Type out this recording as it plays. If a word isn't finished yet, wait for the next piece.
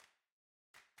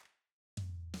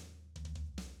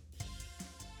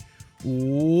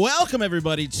Welcome,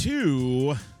 everybody,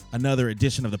 to another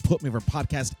edition of the Put Me Over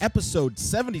Podcast, episode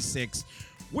 76.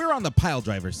 We're on the pile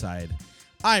driver side.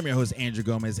 I'm your host, Andrew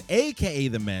Gomez, a.k.a.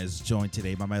 The Mez, joined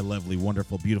today by my lovely,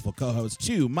 wonderful, beautiful co-host.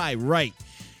 To my right,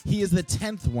 he is the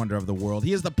 10th wonder of the world.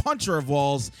 He is the puncher of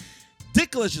walls,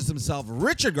 Dickalicious himself,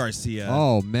 Richard Garcia.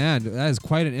 Oh, man, that is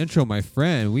quite an intro, my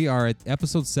friend. We are at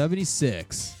episode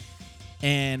 76.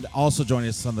 And also joining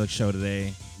us on the show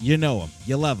today, you know him,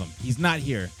 you love him. He's not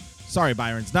here. Sorry,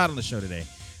 Byron's not on the show today.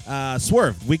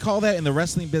 Swerve. We call that in the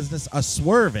wrestling business a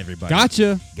swerve, everybody.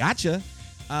 Gotcha.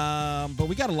 But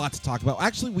we got a lot to talk about.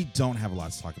 Actually, we don't have a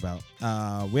lot to talk about.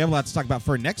 We have a lot to talk about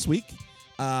for next week.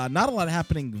 Not a lot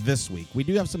happening this week. We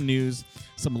do have some news,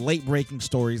 some late-breaking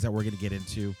stories that we're going to get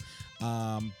into.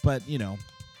 But, you know,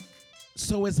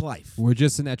 so is life. We're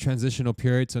just in that transitional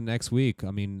period till next week.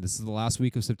 I mean, this is the last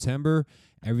week of September.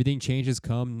 Everything changes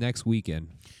come next weekend.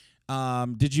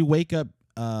 Did you wake up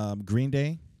Green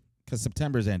Day? Because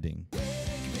September's ending.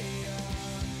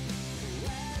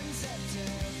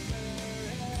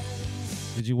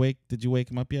 Did you wake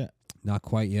him up yet? Not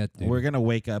quite yet, dude. We're gonna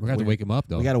wake up. We're going to wake him up,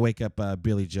 though. We got to wake up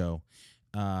Billy Joe.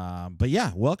 But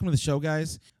yeah, welcome to the show,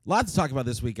 guys. A lot to talk about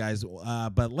this week, guys.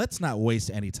 But let's not waste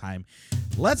any time.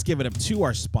 Let's give it up to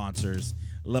our sponsors,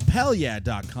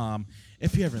 LapelYad.com.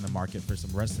 If you're ever in the market for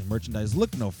some wrestling merchandise,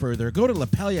 look no further. Go to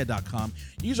LapelYad.com.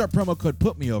 Use our promo code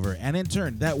PutMeOver, and in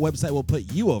turn, that website will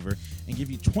put you over and give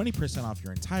you 20% off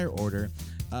your entire order.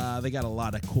 They got a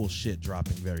lot of cool shit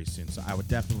dropping very soon, so I would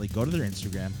definitely go to their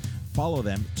Instagram, follow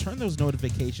them, turn those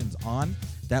notifications on.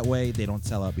 That way, they don't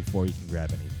sell out before you can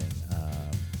grab anything.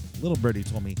 Little Birdie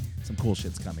told me some cool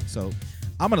shit's coming, so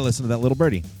I'm going to listen to that Little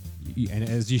Birdie. And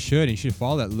as you should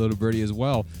follow that little birdie as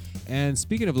well. And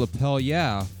speaking of Lapel,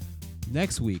 yeah,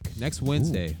 next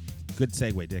Wednesday. Ooh, good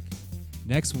segue, Dick.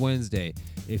 Next Wednesday,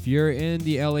 if you're in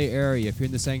the LA area, if you're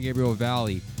in the San Gabriel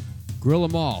Valley, Grill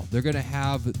 'Em All. They're going to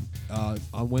have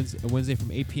on Wednesday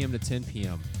from 8 p.m. to 10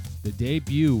 p.m. the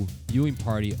debut viewing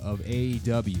party of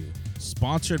AEW.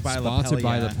 Sponsored by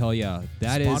Lapel, yeah.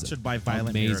 That is sponsored by Violent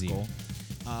amazing. Miracle.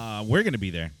 We're going to be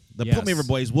there. The Yes. Put Me Over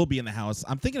boys will be in the house.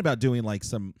 I'm thinking about doing like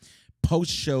some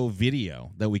post-show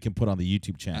video that we can put on the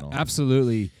YouTube channel.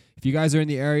 Absolutely. If you guys are in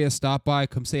the area, stop by,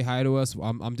 come say hi to us.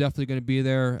 I'm definitely going to be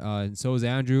there, and so is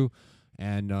Andrew.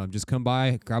 And just come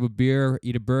by, grab a beer,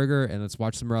 eat a burger, and let's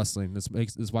watch some wrestling.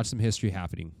 Let's watch some history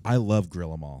happening. I love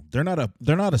Grill 'Em All. They're not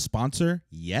a sponsor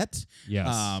yet.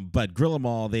 Yes. But Grill 'Em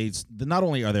All, they not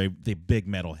only are they big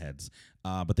metalheads,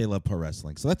 but they love pro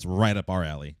wrestling. So that's right up our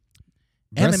alley.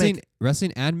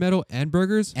 Wrestling and metal and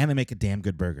burgers? And they make a damn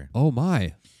good burger. Oh,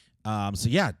 my. So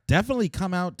yeah, definitely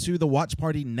come out to the watch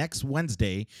party next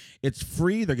Wednesday. It's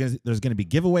free. There's going to be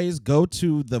giveaways. Go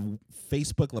to the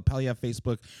Facebook, Lapelia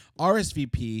Facebook,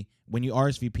 RSVP. When you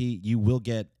RSVP, you will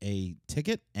get a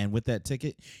ticket, and with that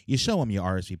ticket, you show them you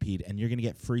RSVP'd, and you're going to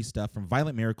get free stuff from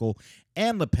Violent Miracle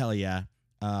and Lapelia.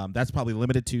 That's probably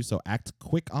limited too, so act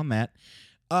quick on that.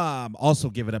 Also,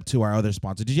 give it up to our other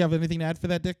sponsor. Did you have anything to add for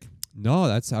that, Dick? No,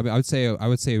 I would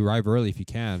say arrive early if you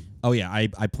can. Oh yeah,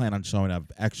 I plan on showing up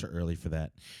extra early for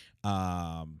that.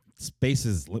 Space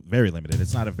is very limited.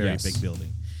 It's not a very big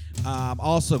building.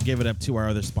 Also, give it up to our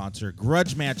other sponsor,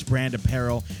 Grudge Match Brand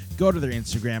Apparel. Go to their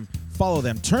Instagram, follow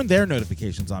them, turn their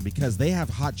notifications on because they have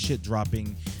hot shit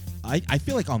dropping. I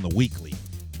feel like on the weekly.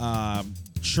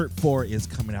 Shirt 4 is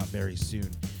coming out very soon.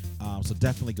 So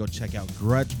definitely go check out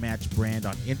Grudge Match Brand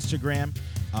on Instagram.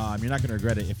 You're not going to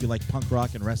regret it. If you like punk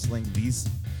rock and wrestling,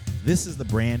 this is the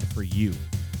brand for you.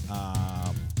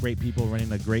 Great people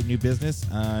running a great new business.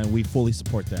 We fully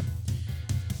support them.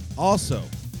 Also,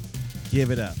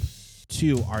 give it up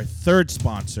to our third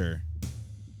sponsor.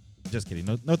 Just kidding.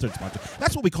 No third sponsor.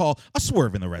 That's what we call a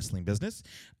swerve in the wrestling business.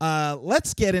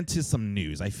 Let's get into some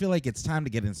news. I feel like it's time to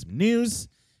get into some news.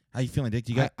 How you feeling, Dick?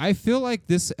 I feel like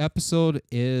this episode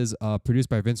is produced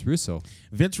by Vince Russo.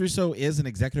 Vince Russo is an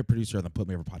executive producer on the Put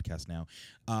Me Over podcast now.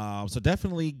 So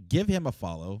definitely give him a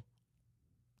follow.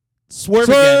 Swerve!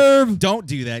 Again. Don't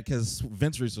do that because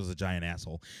Vince Russo is a giant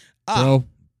asshole. Bro.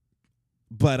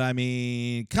 But, I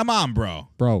mean, come on, bro.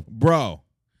 Bro.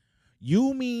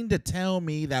 You mean to tell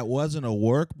me that wasn't a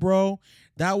work, bro?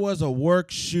 That was a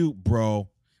work shoot, bro.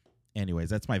 Anyways,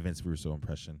 that's my Vince Russo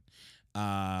impression.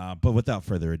 But without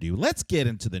further ado, let's get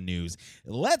into the news.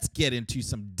 Let's get into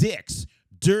some Dick's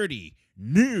Dirty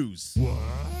News. What?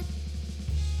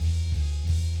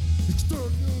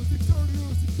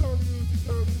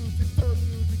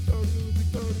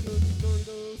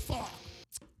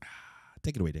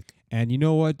 Take it away, Dick. And you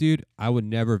know what, dude? I would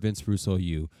never Vince Russo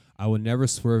you. I would never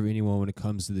swerve anyone when it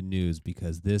comes to the news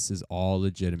because this is all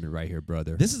legitimate right here,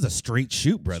 brother. This is a straight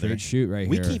shoot, brother. Straight shoot right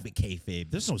we here. We keep it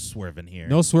kayfabe. There's no swerving here.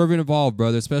 No swerving involved,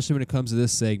 brother, especially when it comes to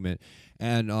this segment.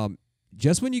 And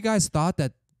just when you guys thought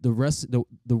that the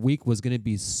week was going to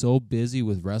be so busy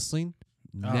with wrestling,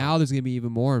 now there's going to be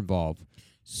even more involved.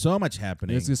 So much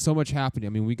happening. There's so much happening. I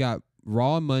mean, we got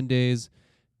Raw on Mondays,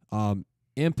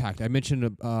 Impact. I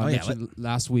mentioned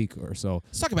last week or so.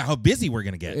 Let's talk about how busy we're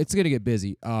going to get. It's going to get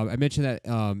busy. I mentioned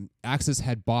that Axis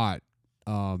had bought,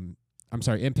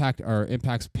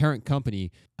 Impact's parent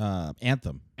company.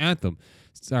 Anthem.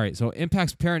 Sorry. So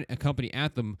Impact's parent company,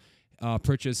 Anthem,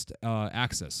 purchased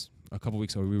Axis a couple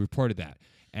weeks ago. We reported that.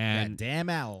 And damn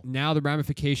owl. Now the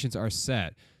ramifications are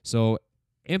set. So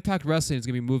Impact Wrestling is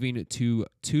going to be moving to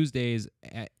Tuesdays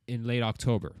in late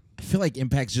October. I feel like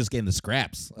Impact's just getting the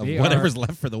scraps of whatever's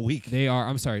left for the week. They are.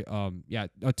 I'm sorry.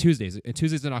 Tuesdays.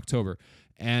 Tuesdays in October.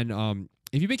 And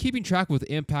if you've been keeping track with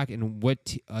Impact and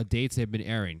what dates they've been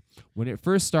airing, when it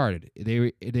first started,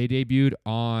 they debuted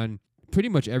on pretty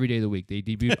much every day of the week. They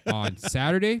debuted on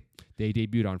Saturday. They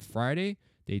debuted on Friday.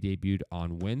 They debuted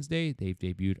on Wednesday. They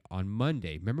debuted on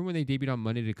Monday. Remember when they debuted on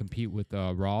Monday to compete with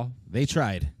Raw? They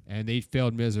tried. And they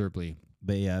failed miserably.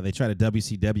 They tried to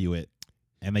WCW it,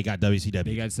 and they got WCW.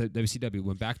 They got WCW.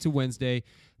 Went back to Wednesday.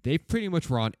 They pretty much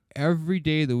were on every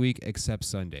day of the week except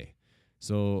Sunday.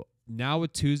 So now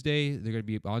with Tuesday, they're going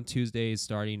to be on Tuesdays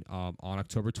starting on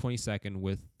October 22nd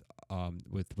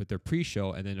with their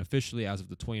pre-show, and then officially as of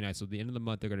the 29th. So at the end of the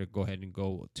month, they're going to go ahead and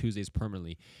go Tuesdays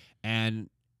permanently. And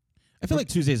I feel like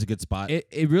Tuesday's a good spot.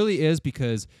 It really is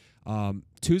because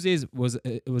Tuesdays was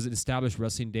an established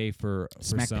wrestling day for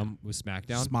some with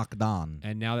SmackDown. SmackDown.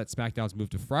 And now that SmackDown's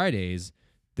moved to Fridays,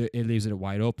 it leaves it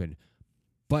wide open.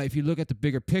 But if you look at the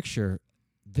bigger picture,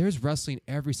 there's wrestling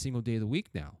every single day of the week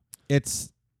now.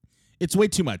 It's way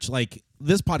too much. Like,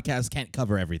 this podcast can't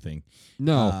cover everything.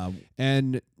 No,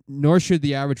 and nor should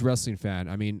the average wrestling fan.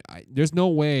 I mean, there's no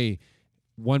way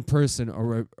one person,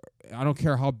 or I don't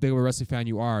care how big of a wrestling fan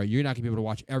you are, you're not gonna be able to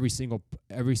watch every single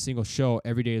show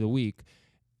every day of the week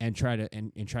and try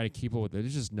to keep up with it.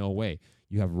 There's just no way.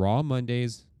 You have Raw on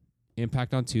Mondays,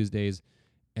 Impact on Tuesdays,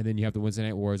 and then you have the Wednesday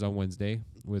Night Wars on Wednesday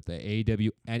with the AEW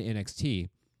and NXT.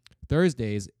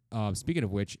 Thursdays, speaking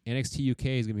of which, NXT UK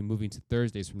is gonna be moving to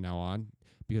Thursdays from now on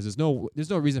because there's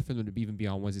no reason for them to even be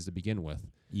on Wednesdays to begin with.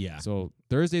 Yeah. So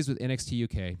Thursdays with NXT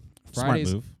UK,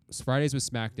 Fridays with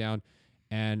SmackDown,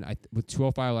 and with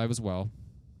 205 Live as well.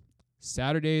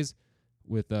 Saturdays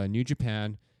with New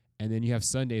Japan, and then you have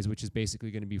Sundays, which is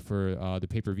basically going to be for the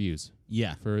pay-per-views.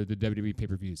 Yeah. For the WWE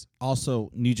pay-per-views.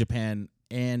 Also, New Japan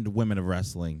and Women of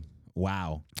Wrestling.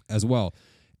 Wow. As well.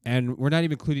 And we're not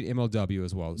even including MLW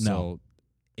as well. No. So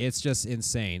it's just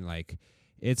insane. Like,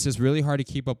 it's just really hard to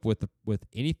keep up with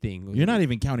anything. You're not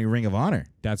even counting Ring of Honor.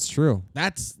 That's true.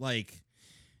 That's like,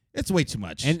 it's way too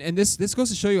much. And this goes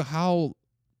to show you how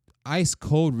ice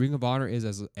cold Ring of Honor is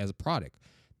as a product.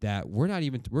 That we're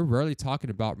rarely talking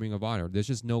about Ring of Honor. There's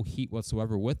just no heat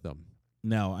whatsoever with them.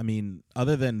 No, I mean,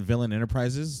 other than Villain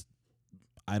Enterprises,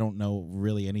 I don't know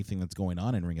really anything that's going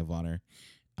on in Ring of Honor.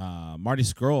 Marty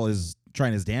Scurll is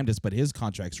trying his damnedest, but his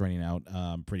contract's running out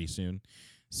pretty soon.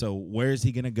 So where is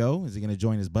he going to go? Is he going to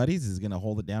join his buddies? Is he going to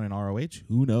hold it down in ROH?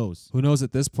 Who knows? Who knows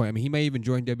at this point? I mean, he may even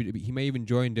join WWE. He may even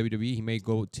join WWE. He may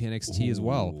go to NXT as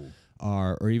well,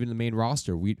 or even the main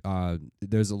roster.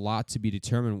 There's a lot to be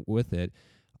determined with it.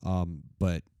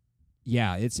 But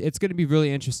yeah, it's going to be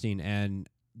really interesting, and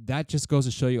that just goes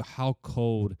to show you how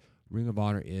cold Ring of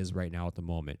Honor is right now at the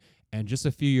moment. And just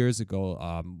a few years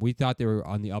ago, we thought they were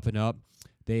on the up and up.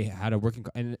 They had a working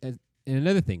and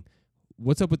another thing,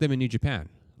 what's up with them in New Japan?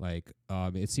 Like,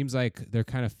 it seems like they're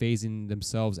kind of phasing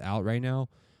themselves out right now.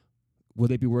 Will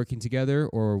they be working together,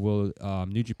 or will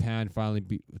New Japan finally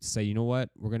say, you know what,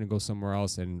 we're going to go somewhere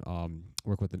else and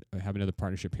have another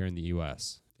partnership here in the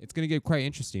U.S.? It's going to get quite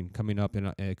interesting coming up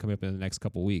in the next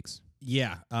couple weeks.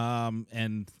 Yeah,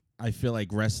 and I feel like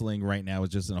wrestling right now is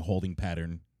just in a holding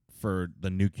pattern for the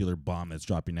nuclear bomb that's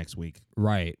dropping next week.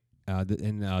 Right.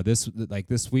 This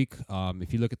week,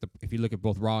 if you look at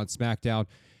both Raw and SmackDown,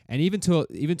 and even to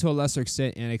a lesser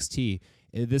extent NXT,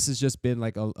 this has just been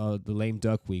like the lame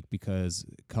duck week, because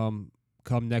come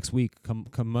next week, come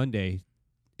Monday,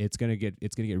 it's gonna get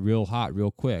real hot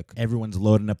real quick. Everyone's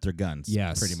loading up their guns.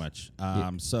 Yes, pretty much.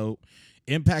 So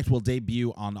Impact will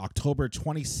debut on October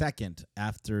 22nd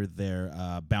after their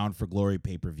Bound for Glory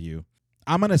pay-per-view.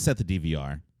 I'm gonna set the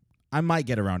DVR. I might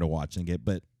get around to watching it,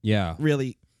 but yeah,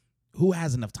 really, who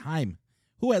has enough time?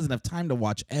 Who has enough time to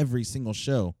watch every single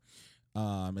show?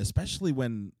 Especially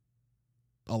when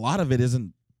a lot of it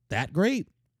isn't that great.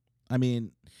 I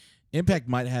mean, Impact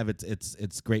might have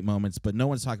its great moments, but no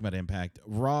one's talking about Impact.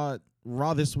 Raw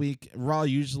this week, Raw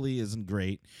usually isn't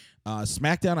great.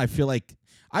 SmackDown, I feel like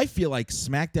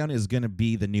SmackDown is going to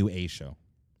be the new A show.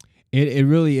 It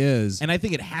really is. And I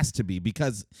think it has to be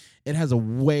because it has a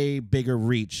way bigger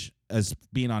reach as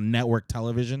being on network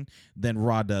television than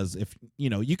Raw does. If you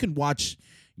can watch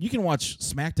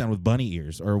SmackDown with bunny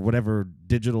ears or whatever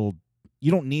digital.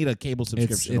 You don't need a cable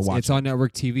subscription to watch. It's on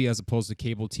network TV as opposed to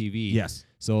cable TV. Yes.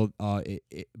 So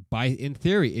in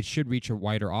theory, it should reach a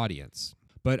wider audience.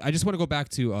 But I just want to go back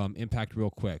to Impact real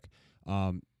quick.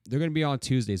 They're going to be on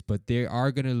Tuesdays, but they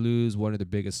are going to lose one of the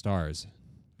biggest stars.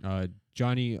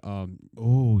 Johnny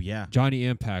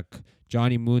Impact,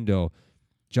 Johnny Mundo,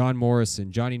 John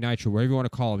Morrison, Johnny Nitro, whatever you want to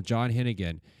call him, John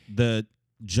Hennigan. The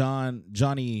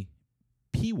Johnny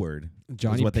P word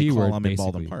Johnny is what P they call word, him in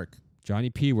Baldwin Park. Johnny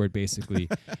P word, basically.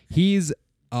 He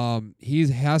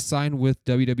has signed with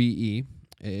WWE.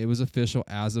 It was official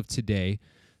as of today.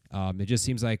 It just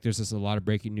seems like there's just a lot of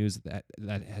breaking news that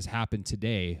has happened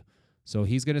today. So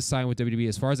he's going to sign with WWE.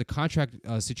 As far as the contract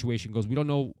situation goes, we don't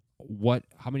know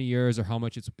how many years or how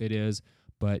much it is,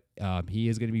 but he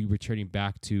is going to be returning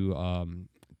back to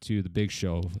the Big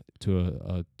Show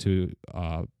to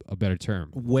a better term.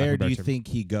 Where do you think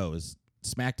he goes?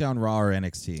 SmackDown, Raw, or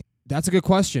NXT? That's a good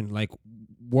question. Like,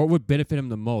 what would benefit him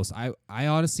the most? I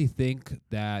honestly think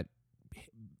that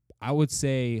I would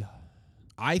say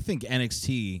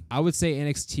NXT. I would say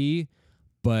NXT,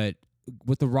 but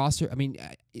with the roster,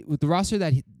 with the roster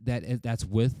that's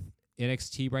with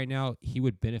NXT right now, he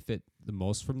would benefit the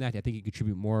most from that. I think he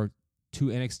contribute more to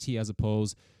NXT as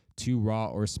opposed to Raw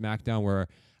or SmackDown, where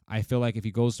I feel like if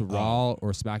he goes to Raw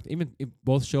or SmackDown, even if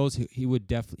both shows, he would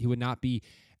definitely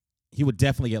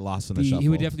get lost in the shuffle. He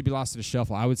would definitely be lost in the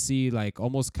shuffle. I would see like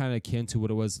almost kind of akin to what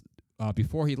it was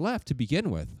before he left to begin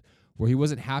with, where he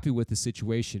wasn't happy with the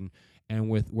situation and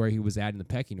with where he was at in the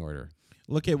pecking order.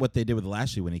 Look at what they did with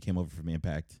Lashley when he came over from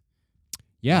Impact.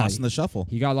 Yeah, lost in the shuffle.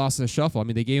 He got lost in the shuffle. I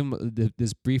mean, they gave him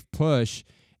this brief push,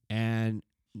 and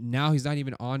now he's not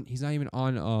even on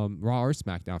Raw or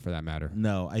SmackDown for that matter.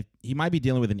 No, he might be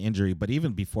dealing with an injury, but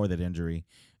even before that injury,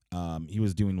 he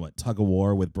was doing tug of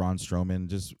war with Braun Strowman,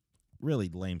 just really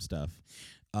lame stuff.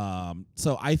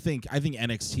 So I think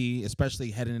NXT,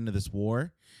 especially heading into this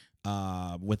war,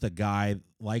 with a guy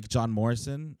like John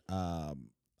Morrison,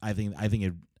 I think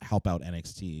it'd help out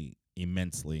NXT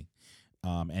immensely.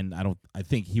 And I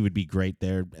think he would be great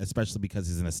there, especially because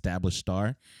he's an established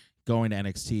star. Going to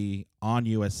NXT on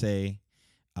USA,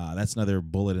 that's another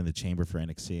bullet in the chamber for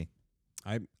NXT.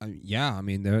 I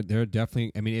mean, they're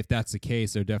definitely. I mean, if that's the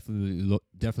case, they're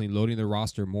definitely loading the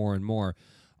roster more and more.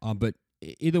 But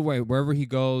either way, wherever he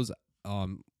goes,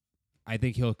 I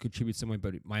think he'll contribute some way.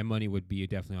 But my money would be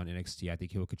definitely on NXT. I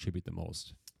think he'll contribute the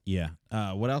most. Yeah.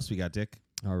 What else we got, Dick?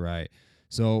 All right.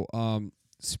 So,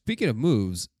 speaking of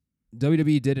moves,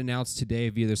 WWE did announce today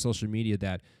via their social media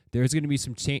that there's going to be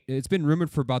some change. It's been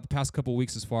rumored for about the past couple of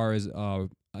weeks as far as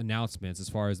announcements, as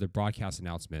far as their broadcast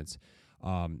announcements.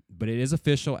 But it is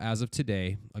official as of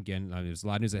today. Again, there's a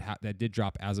lot of news that did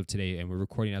drop as of today, and we're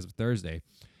recording as of Thursday.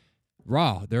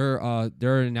 Raw, they're an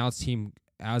announced team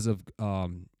as of,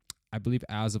 I believe,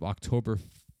 as of October.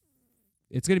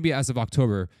 It's going to be as of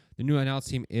October. The new announced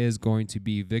team is going to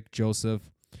be Vic Joseph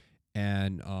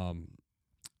and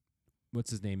what's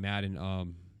his name?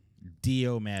 Madden.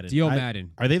 Dio Madden. Dio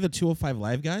Madden. Are they the 205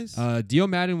 Live guys? Dio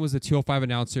Madden was the 205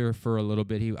 announcer for a little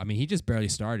bit. He just barely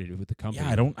started with the company.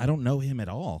 Yeah, I don't know him at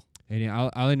all. And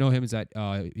I only know him is that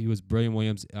he was Brilliant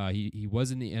Williams. He was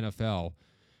in the NFL,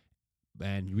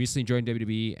 and he recently joined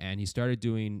WWE, and he started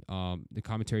doing the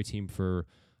commentary team for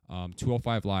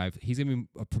 205 Live. He's going to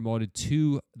be promoted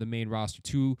to the main roster,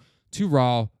 to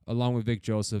Raw, along with Vic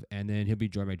Joseph, and then he'll be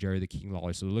joined by Jerry the King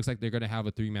Lawler. So it looks like they're going to have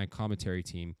a 3-man commentary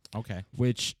team. Okay.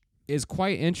 Which is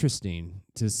quite interesting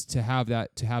to have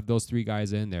those three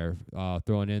guys in there,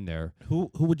 thrown in there.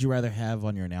 Who would you rather have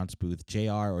on your announce booth,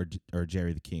 JR or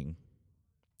Jerry the King?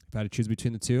 If I had to choose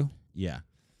between the two? Yeah.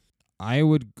 I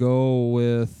would go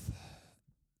with,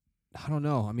 I don't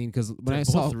know. I mean, because when I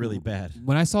saw really bad.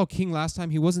 When I saw King last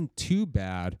time, he wasn't too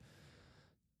bad.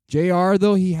 JR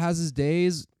though, he has his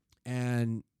days,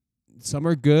 and some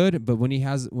are good, but when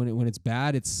it's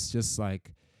bad, it's just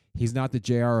like he's not the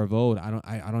JR of old. I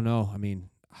don't know. I mean,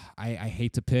 I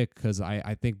hate to pick because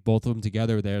I think both of them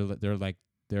together they're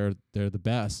the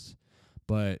best,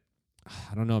 but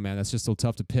I don't know, man. That's just so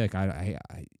tough to pick.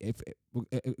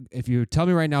 If you tell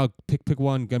me right now, pick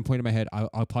one, gun point in my head,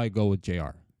 I'll probably go with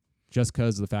JR, just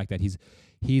because of the fact that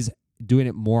he's doing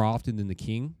it more often than the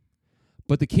King.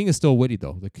 But the King is still witty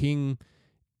though. The King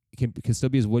can still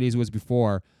be as witty as he was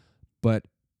before, but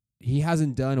he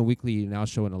hasn't done a weekly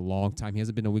announce show in a long time. He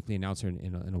hasn't been a weekly announcer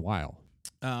in a while.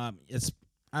 It's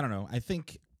I don't know. I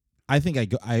think I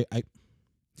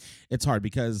it's hard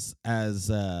because as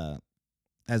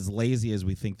lazy as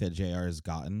we think that JR has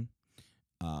gotten,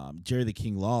 Jerry the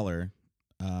King Lawler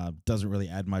doesn't really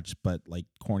add much but like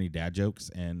corny dad jokes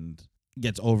and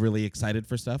gets overly excited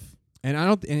for stuff. And I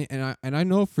don't and I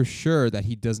know for sure that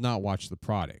he does not watch the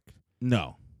product.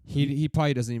 No. He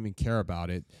probably doesn't even care about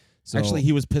it. So actually,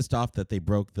 he was pissed off that they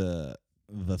broke the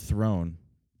throne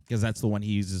because that's the one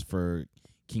he uses for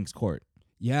King's Court.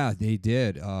 Yeah, they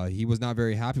did. He was not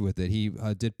very happy with it. He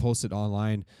did post it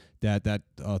online that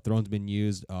throne's been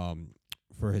used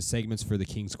for his segments for the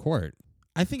King's Court.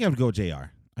 I think I would go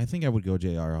JR. I think I would go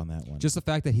JR on that one. Just the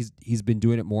fact that he's been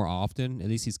doing it more often, at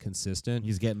least he's consistent.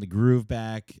 He's getting the groove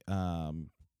back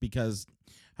because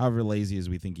however lazy as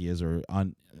we think he is or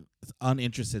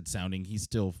uninterested sounding, he's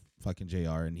still fucking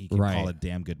JR, and he can call a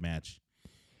damn good match.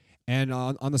 And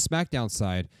on the SmackDown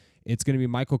side, it's going to be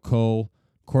Michael Cole,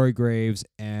 Corey Graves,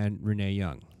 and Renee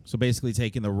Young. So basically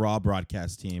taking the Raw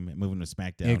broadcast team and moving to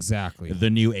SmackDown. Exactly. The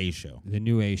new A show. The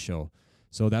new A show.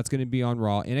 So that's going to be on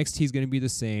Raw. NXT is going to be the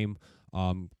same.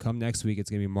 Come next week, it's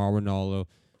going to be Mauro Ranallo,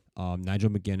 Nigel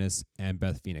McGuinness, and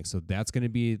Beth Phoenix. So that's going to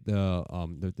be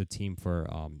the team for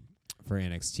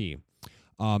NXT.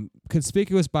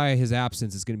 Conspicuous by his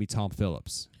absence is going to be Tom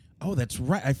Phillips. Oh, that's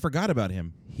right. I forgot about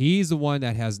him. He's the one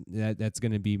that's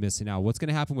going to be missing out. What's going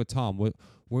to happen with Tom?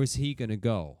 Where's he going to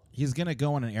go? He's going to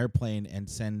go on an airplane and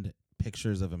send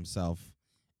pictures of himself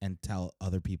and tell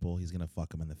other people he's going to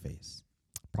fuck him in the face.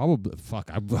 Probably. Fuck.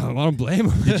 I don't blame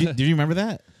him. Did you remember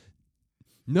that?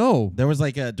 No. There was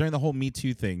like during the whole Me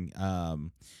Too thing,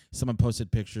 someone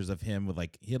posted pictures of him with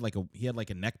he had like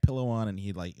a neck pillow on and he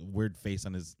had like a weird face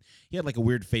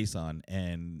on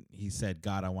and he said,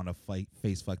 "God, I want to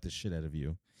face fuck the shit out of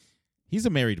you." He's a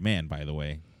married man, by the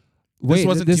way. Wait, this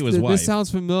wasn't to his wife. This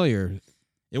sounds familiar.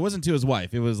 It wasn't to his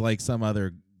wife. It was like some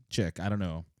other chick. I don't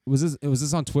know. Was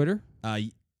this on Twitter?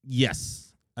 Yes.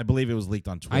 I believe it was leaked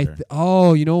on Twitter.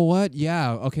 You know what?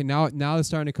 Yeah. Okay, now it's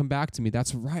starting to come back to me.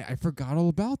 That's right. I forgot all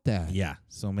about that. Yeah.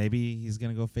 So maybe he's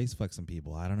going to go face fuck some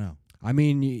people. I don't know. I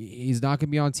mean, he's not going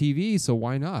to be on TV, so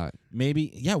why not?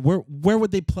 Maybe. Yeah, where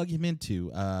would they plug him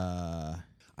into? I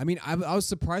mean, I was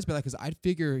surprised by that cuz I'd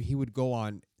figure he would go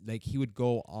on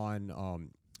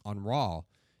Raw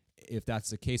if that's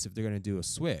the case, if they're going to do a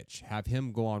switch. Have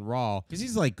him go on Raw cuz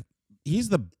he's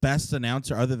the best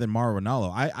announcer other than Mauro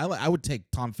Ranallo. I would take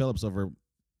Tom Phillips over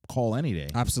Cole any day.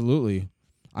 Absolutely.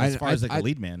 As far as a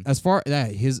lead man. As far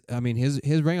that his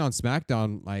reign on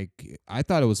SmackDown, like I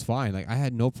thought it was fine. Like I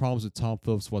had no problems with Tom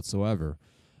Phillips whatsoever.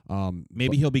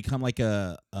 Maybe he'll become like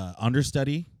a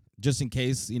understudy just in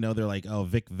case, they're like, "Oh,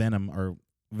 Vic Venom or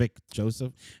Vic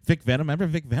Joseph. Vic Venom, remember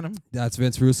Vic Venom? That's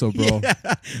Vince Russo, bro. Yeah.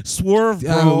 Swerve,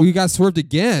 bro. We got swerved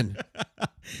again.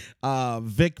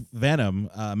 Vic Venom,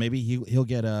 maybe he'll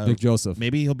get Vic Joseph.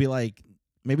 Maybe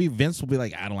maybe Vince will be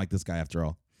like, "I don't like this guy after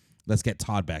all. Let's get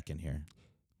Todd back in here."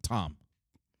 Todd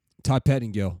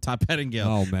Pettingill.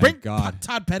 Oh man, bring God.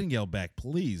 Todd Pettingill back,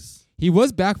 please. He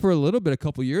was back for a little bit a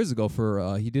couple years ago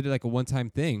for he did it like a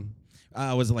one-time thing.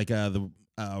 Was it like the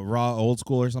Raw Old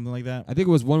School or something like that? I think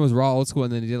it was Raw Old School,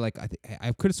 and then he did like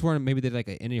I could have sworn maybe they did like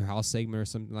an In Your House segment or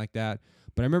something like that.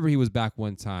 But I remember he was back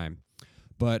one time.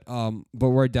 But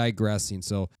we're digressing.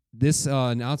 So this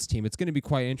announced team, it's going to be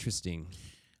quite interesting.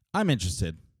 I'm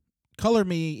interested. Color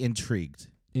me intrigued.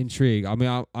 I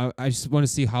mean, I just want to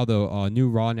see how the new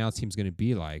Raw announced team is going to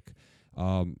be like.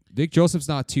 Vic Joseph's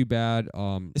not too bad.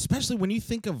 Especially when you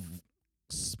think of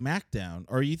SmackDown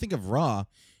or you think of Raw,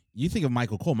 you think of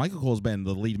Michael Cole. Michael Cole's been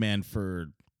the lead man for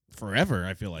forever,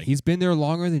 I feel like. He's been there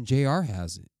longer than JR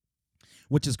has.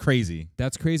 Which is crazy.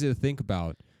 That's crazy to think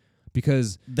about.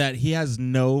 Because that he has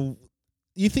no.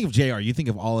 You think of JR, you think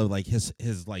of all of like his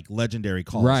like legendary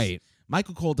calls. Right.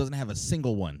 Michael Cole doesn't have a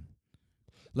single one.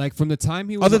 Like from the time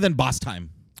he was other than Boss Time.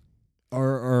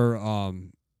 Or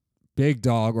Big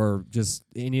Dog or just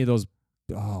any of those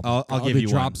I'll give you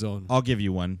drop one. zone. I'll give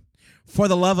you one. For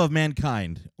the Love of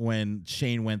Mankind, when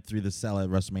Shane went through the cell at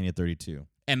WrestleMania 32.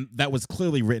 And that was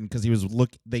clearly written because he was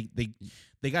they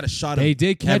got a shot of They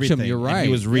did catch him, you're right.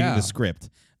 He was reading the script.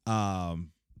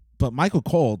 But Michael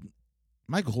Cole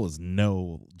is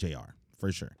no JR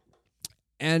for sure.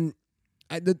 And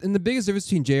the biggest difference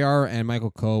between JR and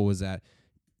Michael Cole was that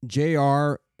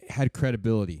JR had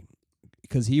credibility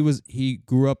because he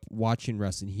grew up watching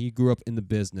wrestling. He grew up in the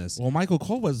business. Well, Michael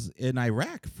Cole was in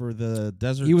Iraq for the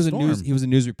Desert Storm. He was a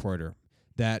news reporter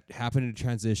that happened to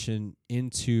transition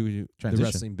into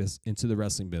the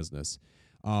wrestling business.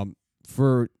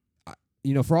 For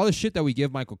for all the shit that we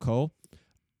give Michael Cole,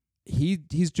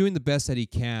 he's doing the best that he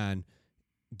can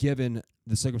given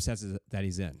the circumstances that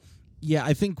he's in. Yeah,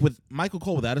 I think with Michael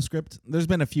Cole without a script, there's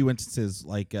been a few instances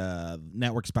like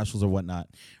network specials or whatnot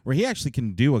where he actually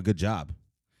can do a good job.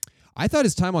 I thought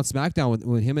his time on SmackDown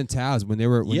with him and Taz when they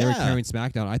were carrying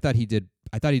SmackDown, I thought he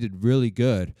did really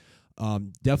good.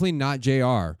 Definitely not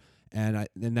JR, and I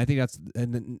think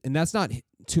that's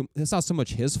not so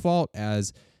much his fault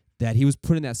as that he was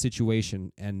put in that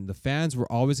situation, and the fans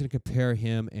were always going to compare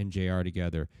him and JR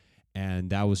together, and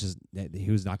that was just he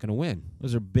was not going to win.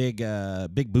 Those are big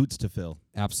boots to fill.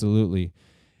 Absolutely.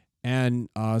 And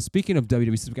speaking of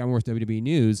WWE, since we got more WWE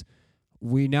news,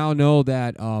 we now know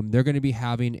that they're going to be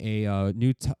having a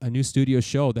new studio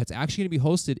show that's actually going to be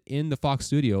hosted in the Fox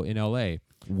studio in LA.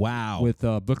 Wow. With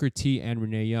Booker T and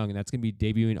Renee Young, and that's going to be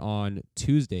debuting on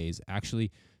Tuesdays, actually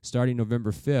starting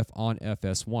November 5th on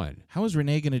FS1. How is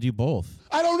Renee going to do both?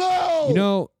 I don't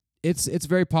know. It's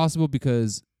very possible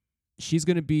because she's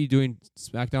going to be doing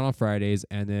SmackDown on Fridays,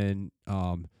 and then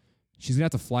she's going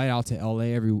to have to fly out to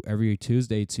LA every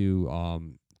Tuesday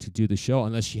to do the show,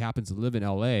 unless she happens to live in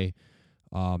LA.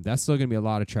 That's still going to be a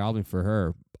lot of traveling for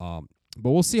her.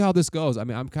 But we'll see how this goes. I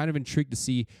mean, I'm kind of intrigued to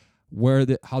see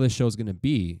how this show is going to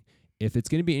be. If it's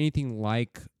going to be anything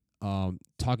like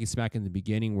Talking Smack in the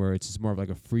beginning, where it's just more of like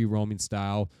a free roaming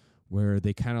style, where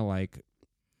they kind of like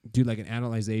do like an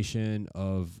analyzation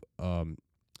of the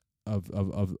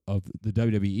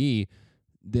WWE,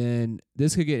 then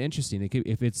this could get interesting.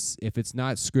 If it's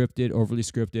not scripted, overly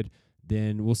scripted,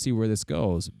 then we'll see where this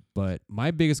goes. But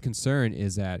my biggest concern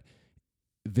is that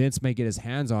Vince may get his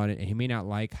hands on it, and he may not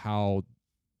like how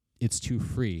it's too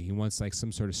free. He wants like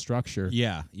some sort of structure.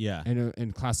 Yeah.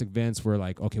 And classic Vince, where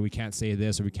like, okay, we can't say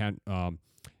this, or we can't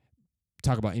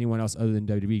talk about anyone else other than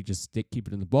WWE. Just keep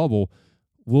it in the bubble.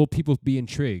 Will people be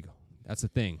intrigued? That's the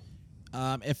thing.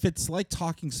 If it's like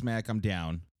Talking Smack, I'm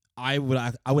down. I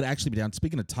would actually be down.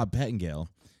 Speaking of Todd Pettengill,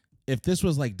 if this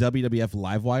was like WWF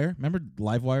Livewire, remember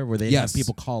Livewire, where they have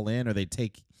people call in or they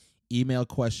take email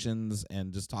questions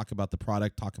and just talk about the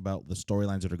product, talk about the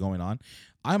storylines that are going on,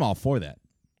 I'm all for that.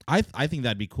 I think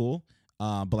that'd be cool.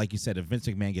 But like you said, if Vince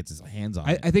McMahon gets his hands on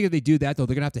it. I think if they do that, though,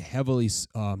 they're going to have to heavily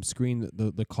screen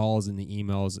the calls and the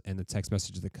emails and the text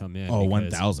messages that come in. Oh,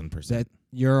 1,000%. That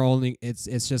you're only, it's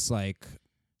just like...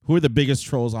 Who are the biggest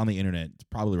trolls on the internet?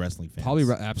 Probably wrestling fans.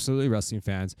 Absolutely wrestling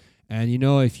fans. And,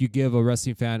 if you give a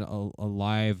wrestling fan a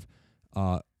live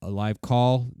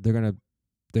call, they're gonna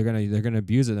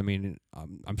abuse it. I mean,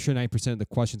 I'm sure 90% of the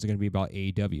questions are going to be about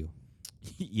AEW.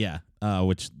 Yeah,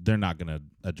 which they're not going to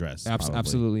address.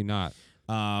 Absolutely not.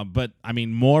 But I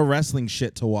mean, more wrestling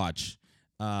shit to watch.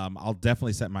 I'll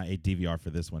definitely set my DVR for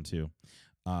this one too.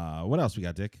 What else we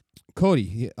got, Dick?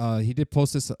 Cody, he did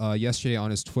post this yesterday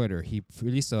on his Twitter. He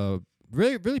released a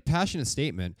really, really passionate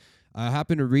statement. I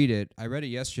happened to read it. I read it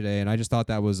yesterday, and I just thought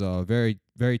that was very,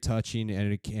 very touching,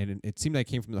 and it seemed like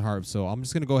it came from the heart. So I'm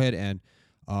just going to go ahead and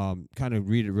kind of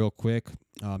read it real quick.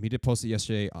 He did post it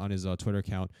yesterday on his Twitter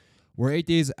account. We're 8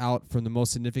 days out from the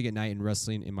most significant night in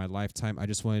wrestling in my lifetime. I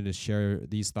just wanted to share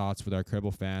these thoughts with our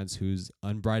incredible fans whose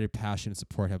unbridled passion and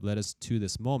support have led us to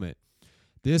this moment.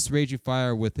 This raging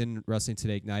fire within wrestling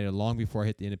today ignited long before I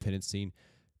hit the independent scene.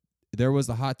 There was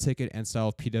the hot ticket and style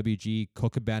of PWG,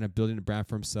 Colt Cabana building a brand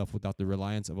for himself without the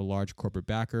reliance of a large corporate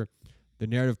backer. The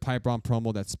narrative pipe bomb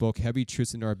promo that spoke heavy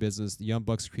truths into our business. The Young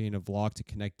Bucks creating a vlog to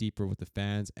connect deeper with the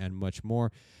fans and much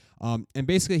more. And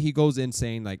basically he goes in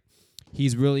saying like,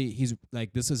 he's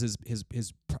like, this is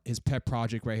his pet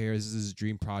project right here. This is his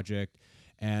dream project.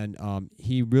 And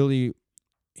he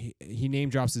name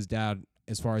drops his dad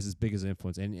as far as his biggest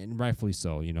influence, and rightfully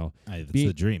so, That's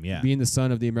the dream, yeah. Being the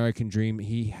son of the American dream,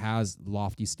 he has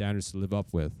lofty standards to live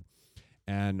up with.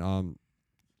 And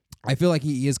I feel like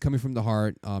he is coming from the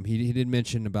heart. He did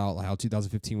mention about how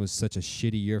 2015 was such a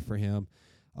shitty year for him.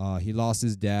 He lost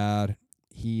his dad.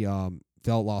 He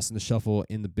felt lost in the shuffle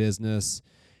in the business,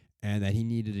 and that he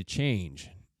needed a change.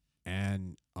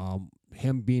 And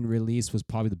him being released was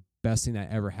probably the best thing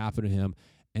that ever happened to him,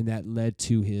 and that led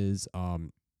to his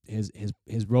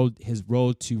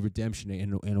road to redemption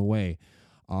in a way.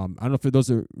 I don't know if for those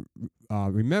that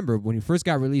remember, when he first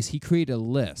got released, he created a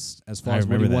list as far as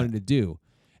what he wanted to do.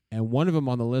 And one of them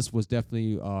on the list was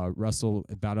definitely wrestle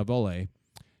Battle of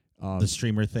LA. The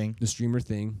streamer thing.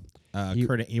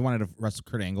 He wanted to wrestle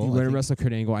Kurt Angle. He wanted to wrestle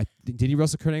Kurt Angle. Did he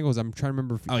wrestle Kurt Angle? I'm trying to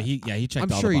remember. He checked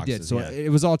I'm all sure the boxes. He did. So it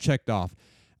was all checked off.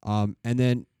 And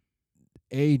then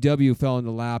AEW fell in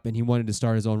the lap, and he wanted to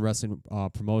start his own wrestling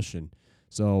promotion.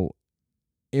 So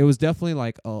it was definitely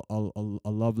like a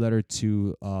love letter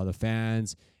to the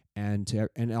fans, and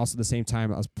also at the same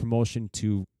time a promotion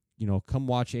to come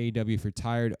watch AEW if you're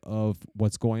tired of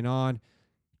what's going on.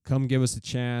 Come give us a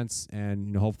chance,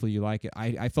 and hopefully you like it.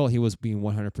 I felt he was being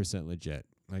 100% legit,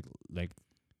 like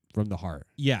from the heart.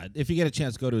 Yeah, if you get a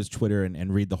chance, go to his Twitter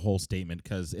and read the whole statement,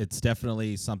 because it's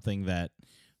definitely something that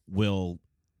will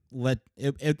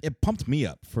it pumped me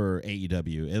up for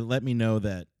AEW. It let me know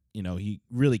that he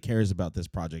really cares about this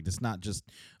project. It's not just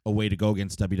a way to go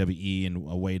against WWE and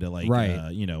a way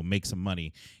to make some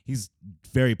money. He's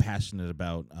very passionate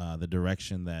about the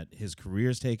direction that his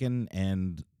career's taken,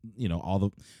 and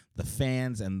all the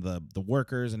fans and the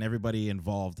workers and everybody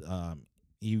involved.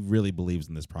 He really believes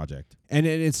in this project. And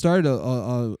it started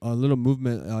a little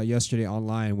movement yesterday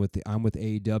online with the I'm with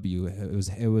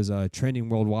AEW. It was trending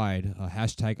worldwide.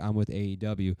 Hashtag I'm with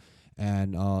AEW.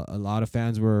 And a lot of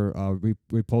fans were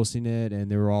reposting it,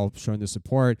 and they were all showing their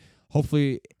support.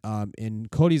 Hopefully, in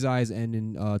Cody's eyes and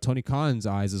in Tony Khan's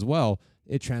eyes as well,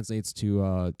 it translates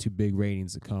to big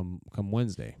ratings come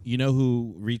Wednesday. You know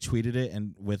who retweeted it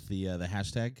and with the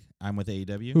hashtag I'm with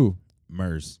AEW? Who?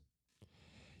 Mers.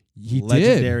 He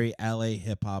Legendary LA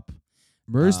hip hop.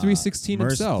 Mers 316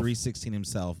 himself. 316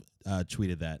 himself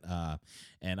tweeted that.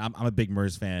 And I'm a big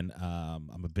Mers fan.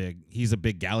 He's a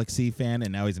big Galaxy fan,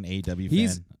 and now he's an AEW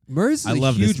fan. Mers is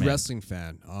a huge wrestling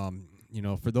fan.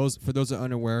 For those that are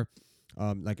unaware,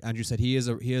 like Andrew said, he is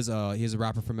a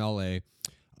rapper from LA.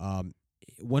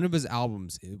 One of his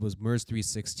albums, it was Mers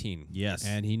 316. Yes,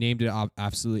 and he named it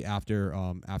absolutely after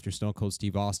Stone Cold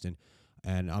Steve Austin,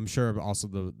 and I'm sure also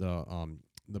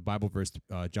the Bible verse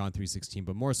John 3:16,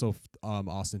 but more so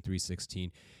Austin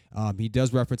 3:16. He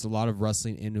does reference a lot of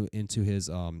wrestling into his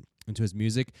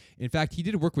music. In fact, he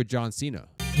did work with John Cena.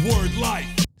 Word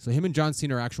life. So him and John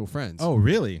Cena are actual friends. Oh,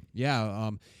 really? Yeah.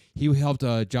 He helped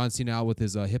John Cena out with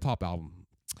his hip hop album.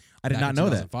 I did not know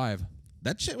that. 2005.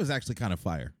 That shit was actually kind of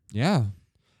fire. Yeah.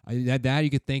 You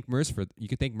could thank Mers for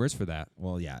that.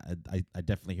 Well, yeah, I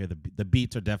definitely hear the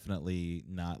beats are definitely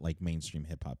not like mainstream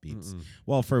hip hop beats. Mm-mm.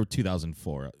 Well, for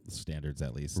 2004 standards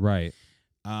at least. Right.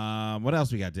 What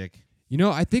else we got, Dick?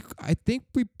 I think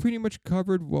we pretty much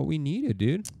covered what we needed,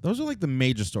 dude. Those are like the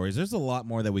major stories. There's a lot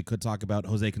more that we could talk about.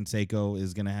 Jose Canseco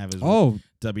is gonna have his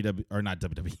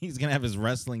He's gonna have his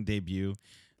wrestling debut.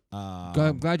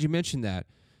 I'm glad you mentioned that.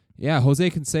 Yeah, Jose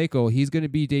Canseco, he's going to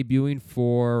be debuting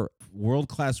for World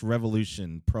Class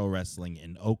Revolution Pro Wrestling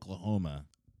in Oklahoma.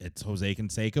 It's Jose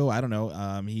Canseco. I don't know.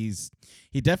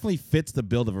 He definitely fits the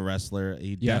build of a wrestler.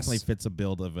 He definitely fits a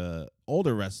build of a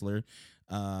older wrestler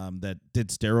that did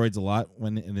steroids a lot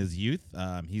when in his youth.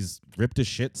 He's ripped as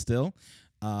shit still.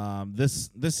 This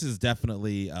is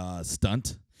definitely a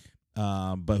stunt.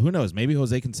 But who knows? Maybe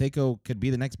Jose Canseco could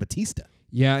be the next Batista.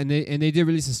 Yeah, and they did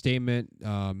release a statement.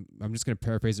 I'm just going to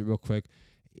paraphrase it real quick.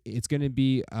 It's going to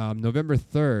be November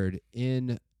 3rd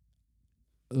in.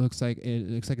 It looks like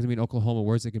it's going to be in Oklahoma.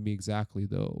 Where's it going to be exactly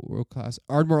though? World Class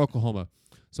Ardmore, Oklahoma.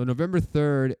 So November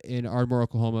 3rd in Ardmore,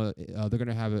 Oklahoma. They're going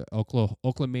to have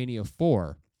Oklahomania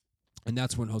 4, and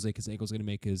that's when Jose Canseco is going to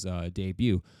make his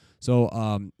debut.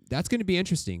 So that's going to be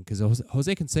interesting because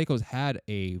Jose Canseco's had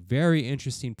a very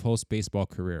interesting post-baseball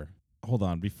career. Hold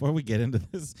on, before we get into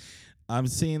this. I'm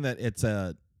seeing that it's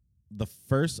the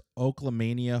first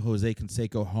Oklahomania Jose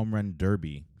Canseco home run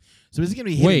derby. So is it gonna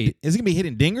be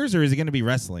hitting dingers or is it gonna be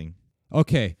wrestling?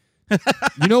 Okay,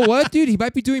 you know what, dude? He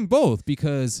might be doing both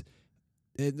because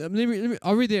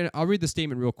I'll read the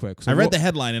statement real quick. So I read the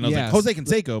headline and I was like Jose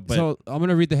Canseco, but so I'm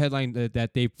gonna read the headline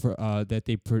that they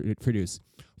produce.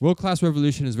 World Class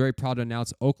Revolution is very proud to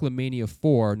announce Oklahomania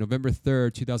 4, November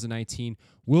 3rd, 2019,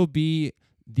 will be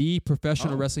the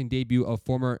professional wrestling debut of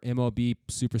former MLB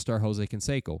superstar Jose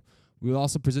Canseco. We will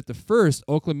also present the first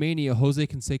Oklahomania Jose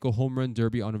Canseco Home Run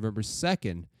Derby on November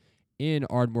 2nd in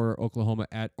Ardmore, Oklahoma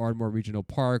at Ardmore Regional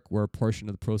Park, where a portion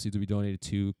of the proceeds will be donated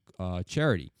to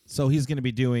charity. So he's going to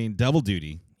be doing double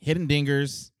duty, hitting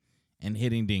dingers and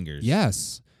hitting dingers.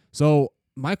 Yes. So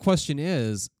my question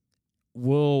is,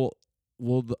 will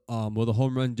the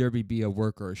Home Run Derby be a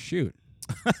work or a shoot?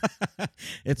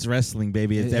 It's wrestling,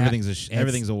 baby.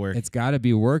 Everything's a work. It's got to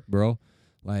be work, bro.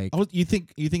 Like, you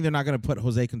think they're not going to put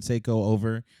Jose Canseco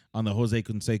over on the Jose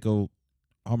Canseco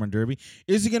home run derby?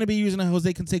 Is he going to be using a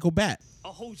Jose Canseco bat? A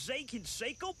Jose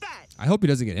Canseco bat. I hope he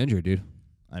doesn't get injured, dude.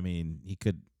 I mean, he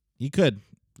could.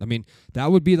 I mean, that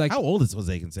would be like. How old is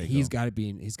Jose Canseco? He's got to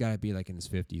be like in his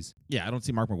 50s. Yeah, I don't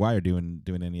see Mark McGwire doing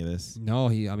any of this. No,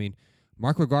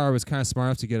 Mark McGwire was kind of smart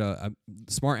enough to get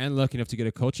smart and lucky enough to get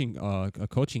a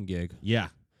coaching gig. Yeah.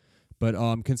 But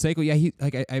Canseco, yeah, he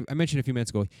I mentioned a few minutes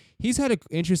ago, he's had an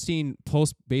interesting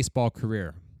post-baseball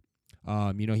career.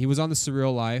 He was on The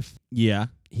Surreal Life. Yeah.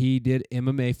 He did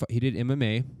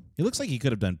MMA. He looks like he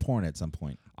could have done porn at some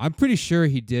point. I'm pretty sure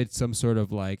he did some sort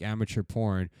of like amateur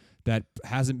porn that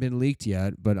hasn't been leaked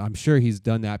yet, but I'm sure he's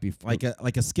done that before. Like a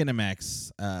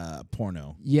Skinamax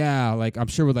porno. Yeah, like I'm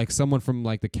sure with like someone from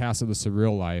like the cast of The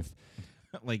Surreal Life.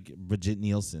 Like Brigitte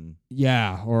Nielsen.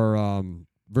 Yeah, or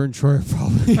Vern Troyer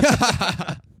probably.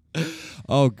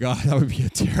 Oh God, that would be a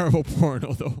terrible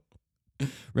porno though.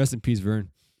 Rest in peace, Vern.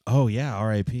 Oh yeah,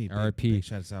 R.I.P. R.I.P. Big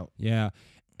shouts out. Yeah.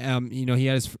 You know, he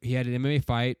had an MMA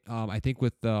fight. I think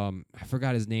with I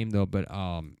forgot his name though, but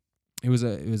it was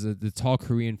the tall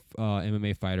Korean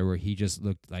MMA fighter where he just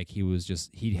looked like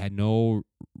he had no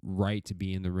right to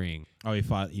be in the ring. Oh, he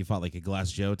fought like a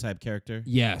Glass Joe type character.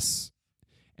 Yes.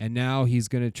 And now he's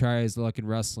gonna try his luck in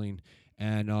wrestling.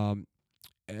 And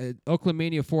Oakland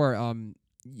Mania 4.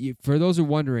 For those who are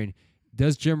wondering,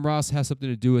 does Jim Ross have something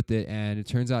to do with it? And it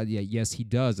turns out, yes, he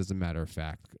does. As a matter of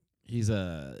fact, He's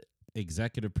a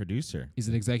executive producer. he's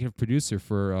an executive producer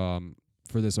for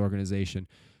this organization.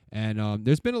 And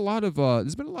there's been a lot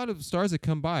of stars that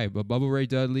come by, but Bubba Ray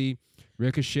Dudley,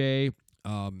 Ricochet,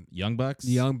 Young Bucks.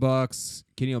 the Young Bucks,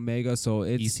 Kenny Omega. So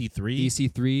it's EC3.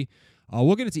 EC3.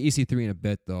 We'll get into EC3 in a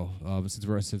bit, though.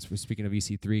 Since we're speaking of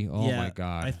EC3, Yeah, my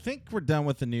God! I think we're done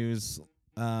with the news.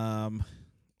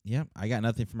 Yeah, I got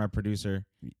nothing from our producer.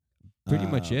 Pretty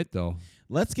much it, though.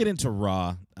 Let's get into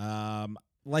Raw.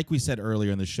 Like we said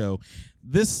earlier in the show,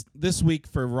 this week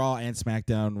for Raw and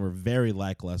SmackDown were very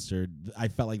lackluster. I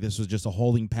felt like this was just a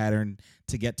holding pattern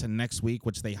to get to next week,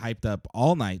 which they hyped up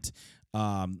all night.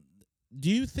 Do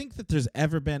you think that there's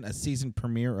ever been a season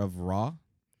premiere of Raw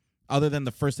other than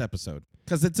the first episode?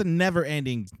 Because it's a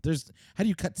never-ending. How do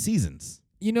you cut seasons?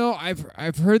 You know,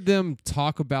 I've heard them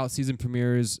talk about season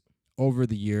premieres over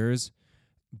the years.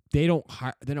 They don't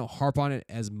harp on it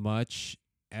as much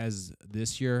as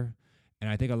this year, and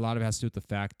I think a lot of it has to do with the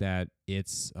fact that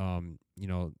it's the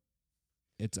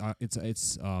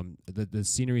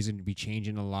scenery is going to be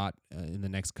changing a lot in the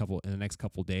next couple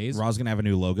days. Raw's gonna have a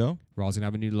new logo. Raw's gonna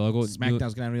have a new logo.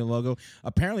 SmackDown's gonna have a new logo.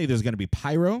 Apparently, there's gonna be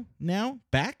pyro now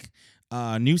back.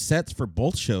 New sets for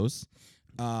both shows.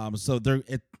 So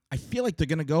I feel like they're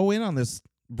gonna go in on this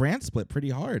brand split pretty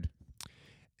hard.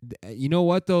 You know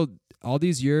what though? All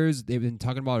these years they've been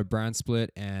talking about a brand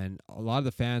split, and a lot of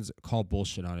the fans call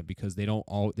bullshit on it because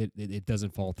it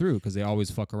doesn't fall through because they always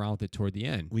fuck around with it toward the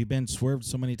end. We've been swerved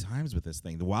so many times with this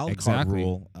thing. The wild card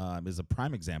rule is a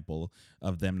prime example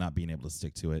of them not being able to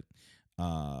stick to it.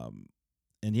 And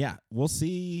yeah, we'll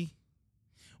see.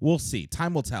 We'll see.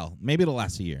 Time will tell. Maybe it'll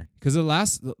last a year. Because the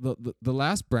last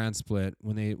brand split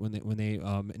when they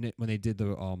did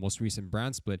the most recent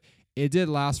brand split, it did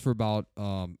last for about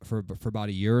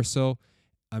a year or so.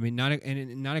 I mean, not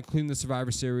including the Survivor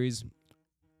Series,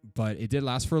 but it did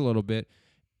last for a little bit.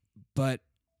 But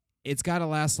it's got to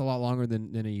last a lot longer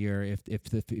than a year if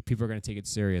people are going to take it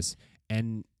serious.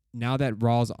 And now that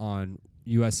Raw's on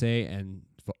USA and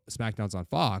SmackDown's on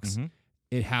Fox. Mm-hmm.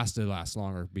 It has to last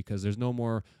longer because there's no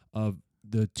more of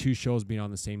the two shows being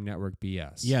on the same network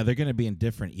BS. Yeah, they're going to be in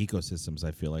different ecosystems,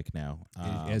 I feel like now.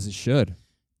 As it should.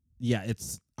 Yeah,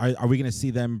 are we going to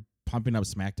see them pumping up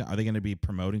SmackDown? Are they going to be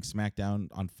promoting SmackDown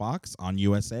on Fox, on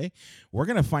USA? We're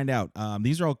going to find out.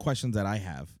 These are all questions that I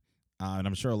have, and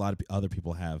I'm sure a lot of other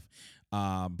people have.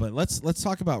 But let's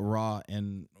talk about Raw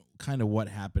and kind of what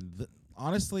happened.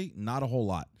 Honestly, not a whole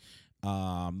lot.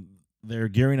 They're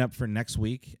gearing up for next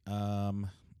week.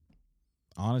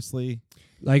 Honestly,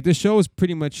 like the show is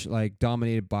pretty much like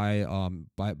dominated by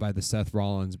the Seth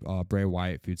Rollins Bray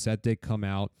Wyatt feud. Seth did come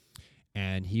out,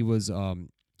 and he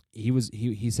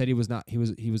said he was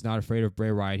not afraid of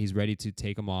Bray Wyatt. He's ready to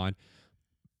take him on,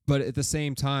 but at the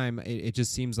same time, it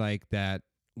just seems like that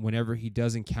whenever he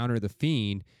does encounter the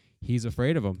Fiend, he's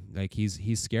afraid of him. Like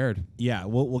he's scared. Yeah,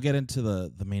 we'll get into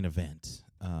the main event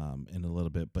in a little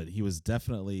bit, but he was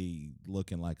definitely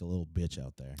looking like a little bitch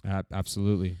out there.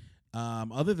 Absolutely.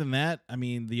 Other than that, I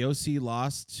mean, the OC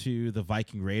lost to the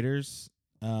Viking Raiders,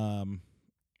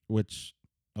 which,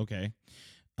 okay.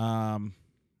 I'm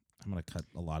going to cut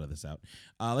a lot of this out.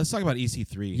 Let's talk about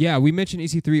EC3. Yeah, we mentioned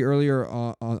EC3 earlier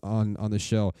on the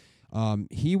show.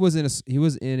 He was in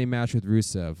a match with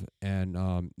Rusev,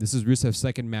 and this is Rusev's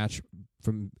second match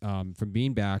from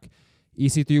being back.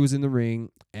 EC3 was in the ring,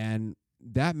 and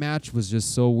that match was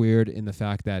just so weird in the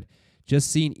fact that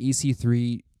just seeing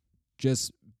EC3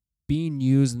 just being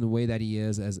used in the way that he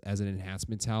is as an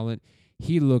enhancement talent,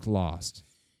 he looked lost.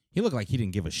 He looked like he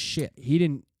didn't give a shit. He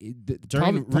didn't.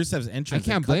 During Rusev's entrance,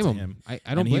 I can't blame him. I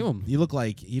don't blame him. He looked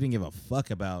like he didn't give a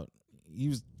fuck about.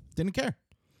 Didn't care.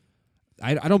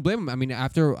 I don't blame him. I mean,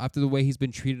 after the way he's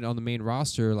been treated on the main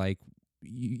roster, like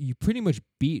you pretty much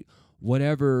beat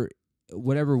whatever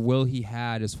will he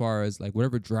had as far as like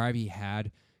whatever drive he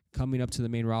had coming up to the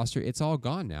main roster, it's all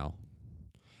gone now.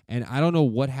 And I don't know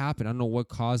what happened. I don't know what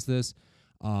caused this.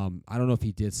 I don't know if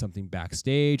he did something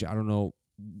backstage. I don't know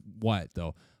what,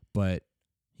 though. But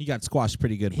he got squashed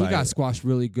pretty good. He got squashed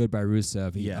really good by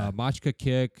Rusev. Yeah. Machka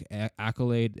kick,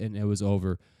 accolade, and it was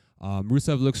over.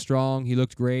 Rusev looked strong. He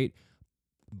looked great.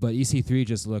 But EC3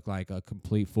 just looked like a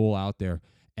complete fool out there.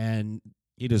 And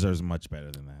he deserves much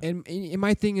better than that. And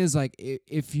my thing is, like,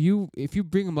 if you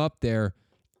bring him up there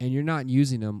and you're not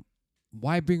using him,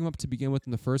 why bring him up to begin with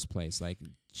in the first place? Like,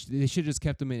 they should have just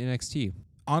kept him in NXT.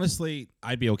 Honestly,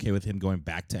 I'd be okay with him going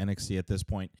back to NXT at this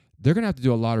point. They're gonna have to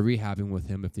do a lot of rehabbing with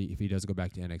him if he does go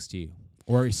back to NXT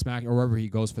or Smack or wherever he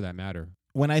goes for that matter.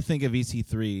 When I think of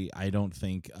EC3, I don't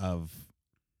think of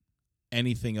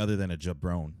anything other than a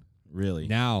jabron, really.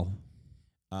 Now,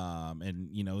 and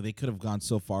you know, they could have gone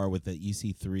so far with the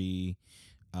EC3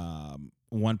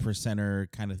 one percenter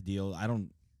kind of deal.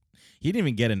 He didn't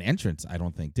even get an entrance, I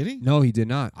don't think. Did he? No, he did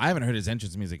not. I haven't heard his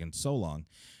entrance music in so long.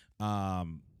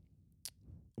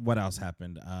 What else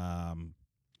happened?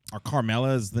 Our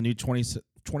Carmella is the new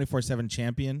 24/7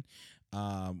 champion,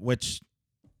 which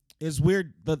is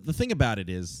weird. The thing about it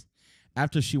is,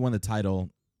 after she won the title,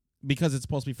 because it's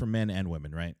supposed to be for men and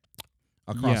women, right?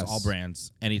 Across all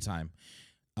brands, anytime.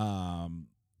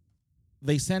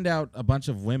 They send out a bunch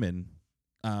of women,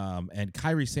 and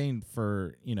Kairi Sane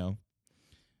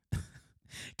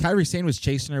Kairi Sane was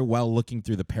chasing her while looking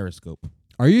through the periscope.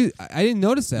 Are you? I didn't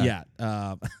notice that.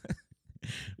 Yeah.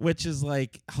 Which is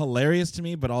like hilarious to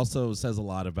me, but also says a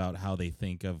lot about how they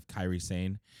think of Kairi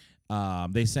Sane.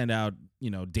 They send out,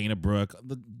 Dana Brooke,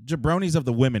 the jabronis of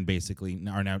the women basically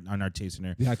are now chasing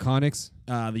her. The Iconics.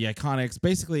 The Iconics,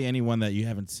 basically anyone that you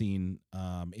haven't seen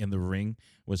in the ring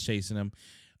was chasing them.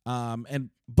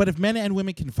 But if men and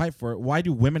women can fight for it, why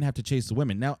do women have to chase the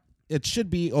women? Now it should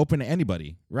be open to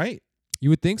anybody, right? You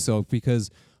would think so,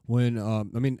 because when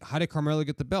how did Carmella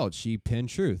get the belt? She pinned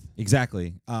Truth.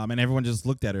 Exactly. And everyone just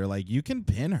looked at her like, you can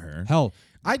pin her. Hell,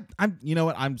 I'm you know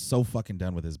what? I'm so fucking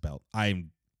done with this belt. I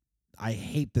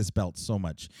hate this belt so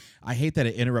much. I hate that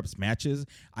it interrupts matches.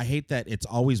 I hate that it's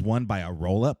always won by a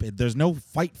roll up. There's no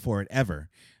fight for it ever.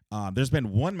 There's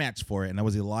been one match for it, and that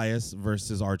was Elias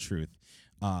versus R-Truth.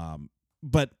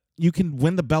 But you can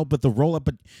win the belt with the roll up,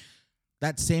 but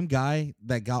that same guy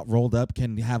that got rolled up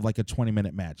can have like a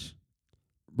 20-minute match.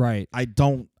 Right. I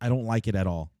don't like it at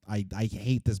all. I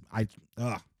hate this. I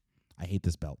hate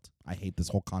this belt. I hate this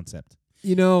whole concept.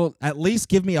 At least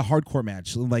give me a hardcore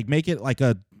match. Like, make it like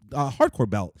a hardcore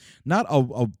belt, not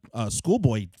a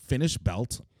schoolboy finish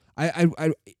belt.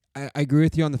 I agree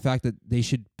with you on the fact that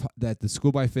that the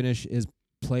schoolboy finish is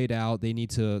played out. They need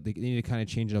to kind of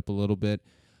change it up a little bit.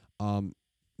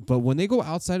 But when they go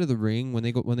outside of the ring, when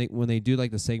they do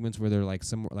like the segments where they're like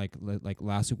somewhere like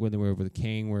last week when they were over the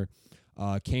Kane, where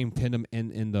Kane pinned him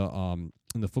in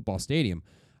the football stadium,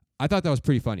 I thought that was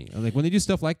pretty funny. Like, when they do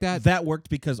stuff like that, that worked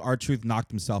because R-Truth knocked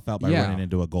himself out by running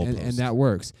into a goalpost, and that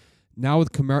works. Now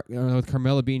with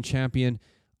Carmella being champion,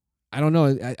 I don't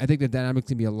know. I think the dynamic's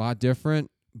gonna be a lot different.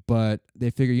 But they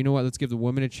figure, you know what? Let's give the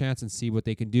women a chance and see what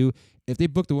they can do. If they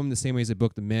book the women the same way as they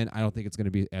book the men, I don't think it's going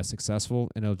to be as successful,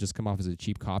 and it'll just come off as a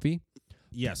cheap copy.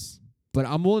 Yes. But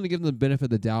I'm willing to give them the benefit of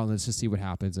the doubt, and let's just see what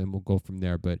happens, and we'll go from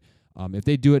there. But if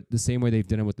they do it the same way they've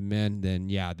done it with the men, then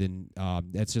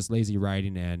that's just lazy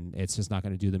writing, and it's just not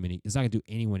going to do them it's not going to do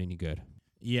anyone any good.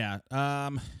 Yeah.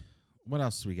 What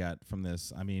else we got from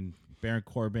this? I mean, Baron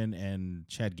Corbin and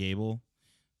Chad Gable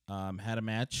had a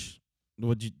match.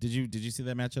 Did you see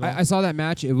that match at all? I saw that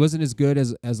match. It wasn't as good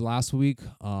as last week.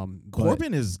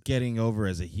 Corbin is getting over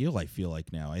as a heel, I feel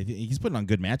like now. He's putting on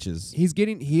good matches. He is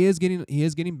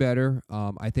getting better.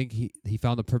 I think he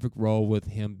found the perfect role with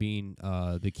him being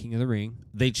the king of the ring.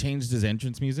 They changed his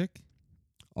entrance music.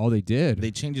 Oh, they did. They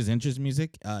changed his entrance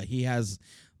music. He has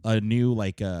a new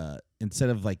instead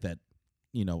of like that,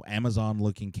 Amazon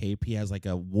looking cape, he has like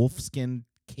a wolf skin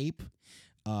cape.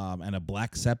 And a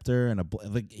black scepter and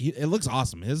it looks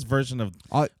awesome. His version of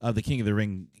the King of the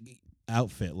Ring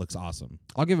outfit looks awesome.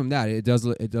 I'll give him that. It does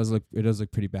look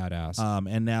pretty badass.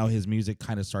 And now his music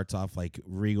kind of starts off like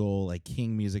regal, like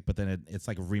King music, but then it's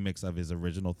like a remix of his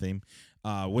original theme,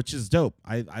 which is dope.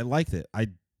 I liked it. I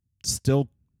still,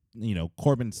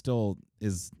 Corbin still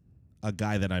is a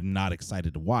guy that I'm not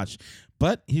excited to watch,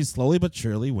 but he's slowly but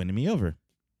surely winning me over.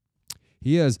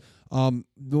 He is.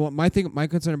 My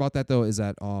concern about that though is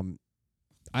that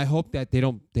I hope that they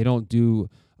don't do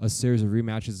a series of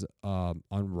rematches on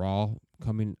Raw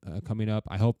coming up.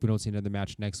 I hope we don't see another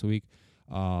match next week.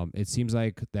 It seems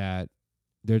like that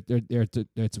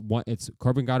it's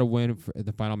Corbin got to win for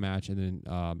the final match, and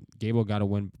then Gable got to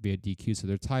win via DQ, so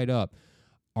they're tied up.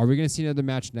 Are we going to see another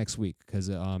match next week? Because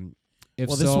if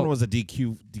well, so, this one was a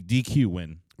DQ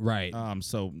win. right.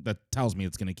 So that tells me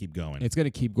it's going to keep going. It's going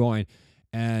to keep going,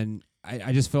 and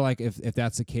I just feel like if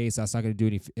that's the case, that's not going to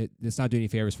do it's not doing any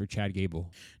favors for Chad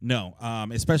Gable. No,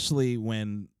 especially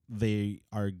when they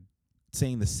are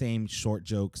saying the same short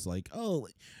jokes like, "Oh,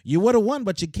 you would have won,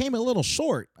 but you came a little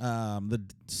short." The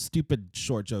stupid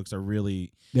short jokes are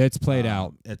really It's played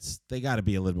out. They got to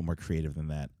be a little bit more creative than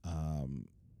that.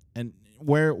 And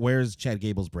where's Chad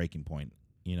Gable's breaking point?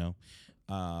 You know.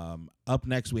 Up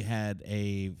next, we had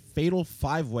a fatal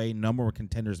 5-way number one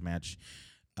contenders match.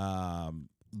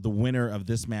 The winner of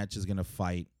this match is going to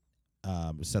fight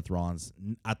Seth Rollins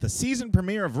at the season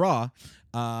premiere of Raw.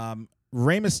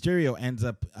 Rey Mysterio ends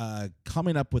up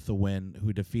coming up with the win,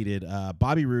 who defeated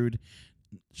Bobby Roode,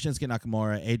 Shinsuke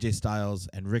Nakamura, AJ Styles,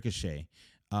 and Ricochet.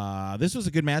 This was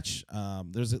a good match.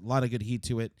 There's a lot of good heat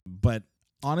to it, but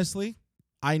honestly,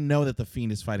 I know that The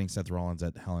Fiend is fighting Seth Rollins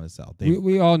at Hell in a Cell.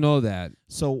 We all know that.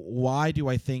 So why do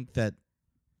I think that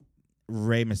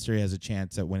Rey Mysterio has a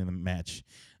chance at winning the match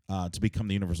to become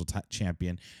the Universal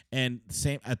Champion? And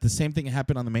the same thing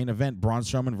happened on the main event: Braun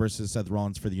Strowman versus Seth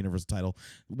Rollins for the Universal title.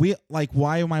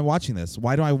 Why am I watching this?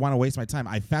 Why do I want to waste my time?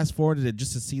 I fast forwarded it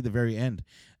just to see the very end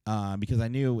because I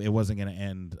knew it wasn't going to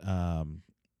end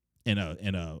in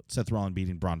a Seth Rollins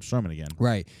beating Braun Strowman again.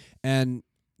 Right, and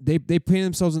they put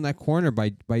themselves in that corner by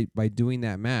doing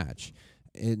that match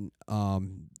and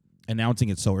announcing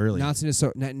it so early. Announcing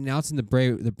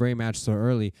the Bray match so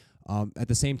early. At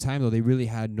the same time, though, they really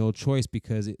had no choice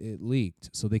because it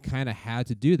leaked, so they kind of had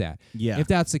to do that. Yeah. If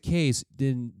that's the case,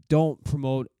 then don't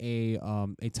promote a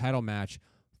title match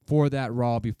for that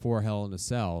Raw before Hell in a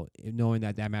Cell, knowing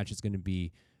that match is going to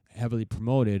be heavily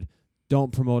promoted.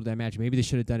 Don't promote that match. Maybe they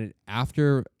should have done it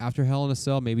after Hell in a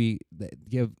Cell. Maybe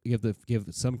give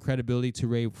some credibility to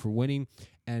Rey for winning,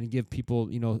 and give people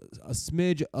a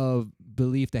smidge of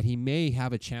belief that he may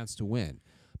have a chance to win.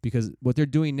 Because what they're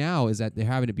doing now is that they're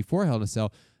having it before Hell in a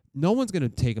Cell. No one's gonna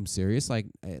take them serious. Like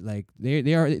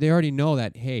they already know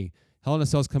that, hey, Hell in a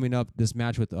Cell's coming up. This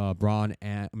match with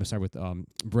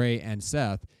Bray and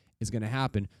Seth is gonna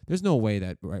happen. There's no way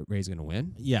that Ray's gonna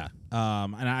win. Yeah.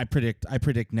 And I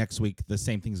predict next week the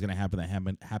same thing's gonna happen that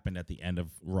happened at the end of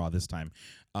Raw this time.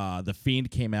 The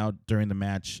Fiend came out during the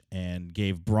match and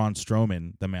gave Braun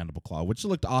Strowman the mandible claw, which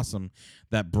looked awesome.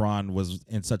 That Braun was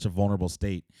in such a vulnerable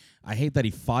state. I hate that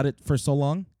he fought it for so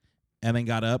long, and then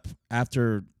got up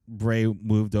after Bray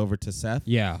moved over to Seth.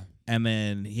 Yeah. And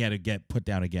then he had to get put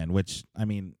down again, which I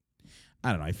mean,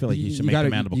 I don't know. I feel like you should make the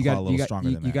mandible claw a little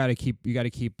stronger than that. You got to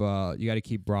keep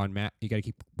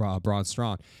Braun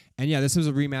strong. And yeah, this was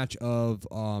a rematch of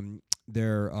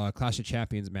their Clash of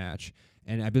Champions match,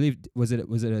 and I believe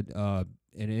it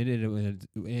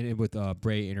ended with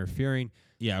Bray interfering.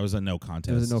 Yeah, it was a no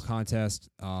contest. It was a no contest.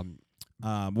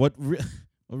 What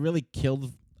really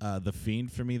killed the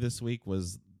Fiend for me this week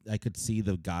was I could see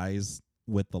the guys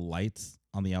with the lights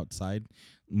on the outside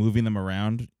moving them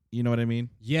around. You know what I mean?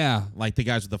 Yeah, like the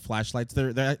guys with the flashlights.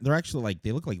 They're actually like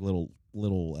they look like little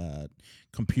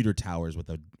computer towers with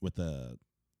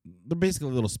they're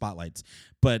basically little spotlights.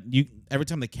 But every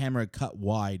time the camera cut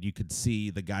wide, you could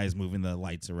see the guys moving the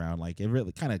lights around. Like it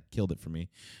really kind of killed it for me.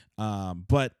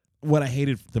 But what I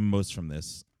hated the most from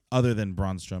this, other than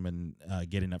Braun Strowman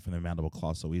getting up from the mandible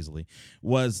claw so easily,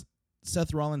 was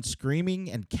Seth Rollins screaming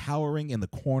and cowering in the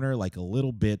corner like a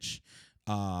little bitch,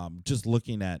 just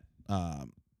looking at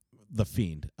The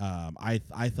Fiend.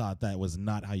 I thought that was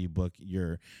not how you book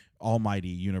your almighty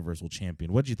Universal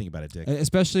Champion. What did you think about it, Dick?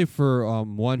 Especially for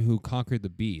one who conquered the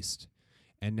Beast,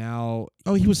 and now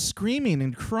he was screaming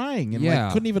and crying and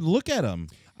like couldn't even look at him.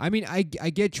 I mean, I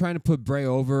get trying to put Bray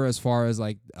over as far as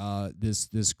like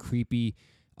this creepy,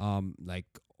 like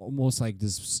almost like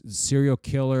this serial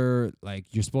killer. Like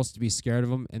you're supposed to be scared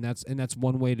of him, and that's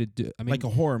one way to do. I mean, like a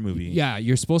horror movie. Yeah,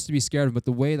 you're supposed to be scared of him, but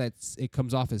the way that it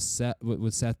comes off as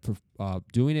with Seth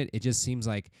doing it, it just seems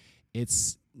like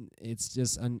it's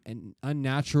just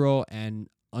unnatural and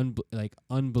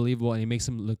unbelievable, and it makes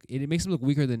him look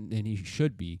weaker than he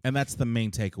should be. And that's the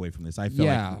main takeaway from this. I felt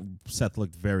like Seth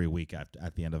looked very weak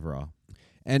at the end of Raw.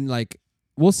 And like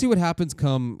we'll see what happens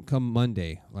come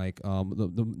Monday, like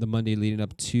the Monday leading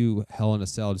up to Hell in a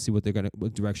Cell, to see what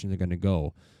direction they're gonna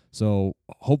go. So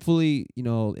hopefully,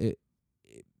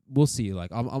 we'll see.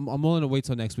 Like I'm willing to wait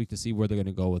till next week to see where they're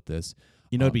gonna go with this.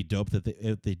 It'd be dope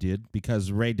if they did,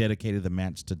 because Ray dedicated the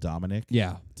match to Dominic.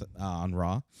 Yeah, on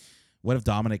Raw. What if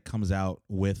Dominic comes out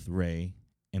with Ray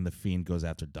and the Fiend goes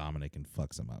after Dominic and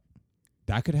fucks him up?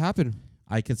 That could happen.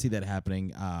 I can see that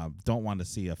happening. Don't want to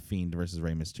see a Fiend versus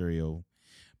Rey Mysterio,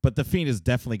 but the Fiend is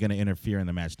definitely going to interfere in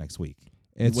the match next week.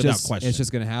 without question. It's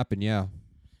just gonna happen. Yeah.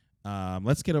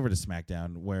 Let's get over to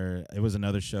SmackDown, where it was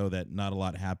another show that not a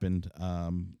lot happened.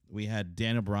 We had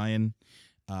Daniel Bryan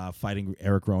fighting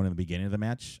Eric Rowan in the beginning of the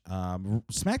match.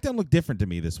 SmackDown looked different to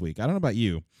me this week. I don't know about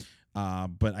you,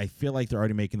 but I feel like they're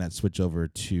already making that switch over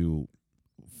to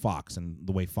Fox and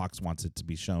the way Fox wants it to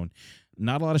be shown.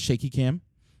 Not a lot of shaky cam.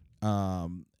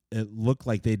 It looked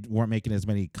like they weren't making as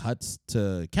many cuts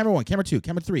to camera 1, camera 2,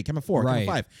 camera 3, camera 4, Right.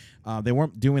 camera 5. They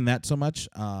weren't doing that so much,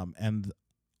 and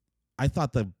I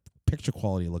thought the picture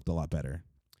quality looked a lot better.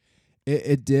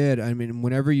 It did. I mean,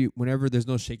 whenever there's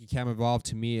no shaky cam involved,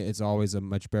 to me, it's always a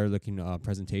much better looking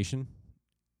presentation.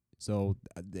 So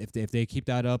if they keep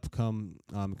that up, come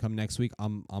next week,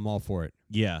 I'm all for it.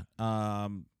 Yeah.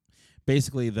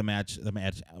 Basically, the match.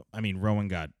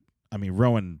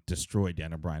 Rowan destroyed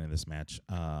Daniel Bryan in this match.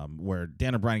 Where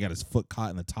Daniel Bryan got his foot caught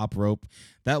in the top rope.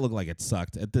 That looked like it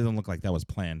sucked. It didn't look like that was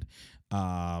planned.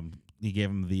 He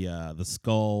gave him the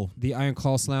skull. The Iron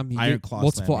Claw Slam.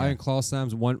 Multiple Iron Claw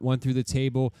Slams. One through the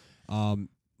table.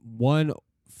 One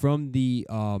from the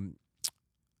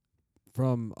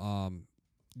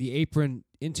apron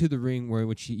into the ring,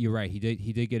 you're right. He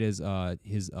did get his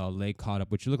leg caught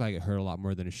up, which looked like it hurt a lot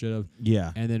more than it should have.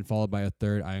 Yeah. And then followed by a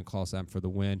third Iron Claw Slam for the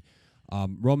win.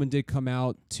 Roman did come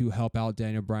out to help out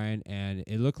Daniel Bryan, and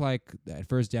it looked like at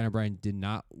first Daniel Bryan did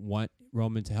not want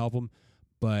Roman to help him,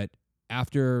 but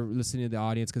after listening to the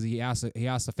audience, because he asked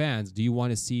the fans, do you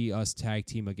want to see us tag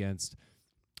team against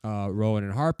Rowan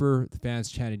and Harper? The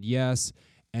fans chanted yes,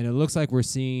 and it looks like we're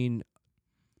seeing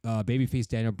babyface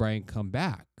Daniel Bryan come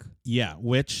back. Yeah,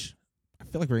 which I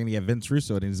feel like we're going to get Vince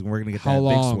Russo, and we're going to get that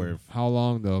big swerve. How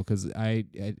long, though? Because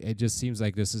it just seems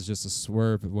like this is just a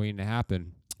swerve waiting to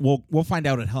happen. We'll find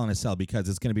out at Hell in a Cell, because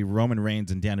it's going to be Roman Reigns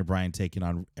and Daniel Bryan taking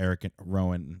on Eric and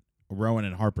Rowan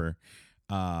and Harper.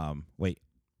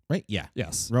 Right? Yeah.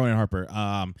 Yes. Rowan and Harper.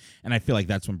 And I feel like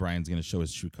that's when Bryan's going to show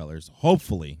his true colors.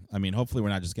 Hopefully. I mean, hopefully we're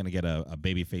not just going to get a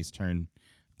babyface turn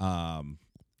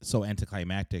so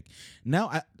anticlimactic.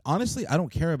 Now, honestly, I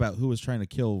don't care about who was trying to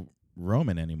kill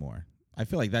Roman anymore. I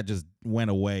feel like that just went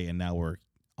away, and now we're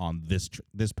on this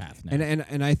path now.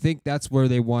 And I think that's where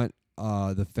they want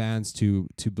the fans to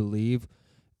believe,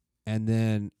 and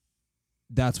then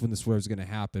that's when the swerve is going to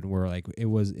happen, where like it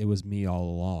was me all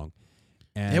along.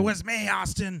 And it was me,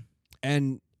 Austin.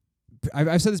 And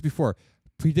I've said this before.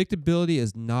 Predictability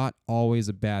is not always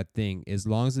a bad thing, as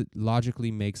long as it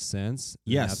logically makes sense.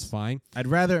 Yes, that's fine. I'd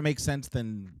rather it make sense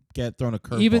than get thrown a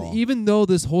curveball. Even though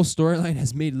this whole storyline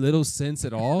has made little sense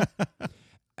at all,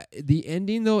 the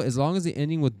ending though, as long as the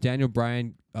ending with Daniel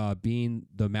Bryan being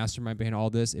the mastermind behind all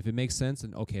this, if it makes sense,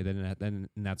 then okay, then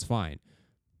that's fine.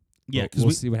 Yeah, because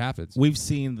we'll see what happens. We've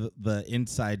seen the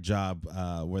inside job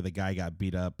where the guy got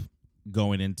beat up,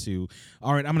 going into,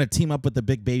 all right, I'm going to team up with the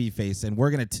big baby face, and we're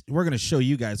going to show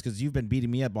you guys, because you've been beating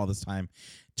me up all this time,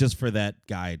 just for that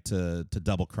guy to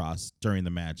double cross during the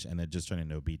match, and it just turned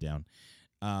into a beatdown.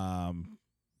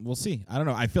 We'll see. I don't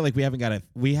know. I feel like we haven't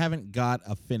got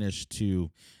a finish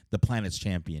to the Planet's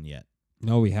Champion yet.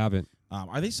 No, we haven't.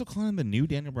 Are they still calling him the new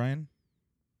Daniel Bryan?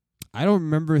 I don't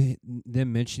remember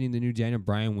them mentioning the new Daniel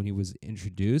Bryan when he was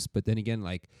introduced, but then again,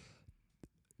 like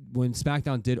when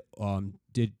SmackDown did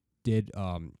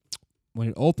when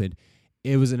it opened,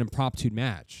 it was an impromptu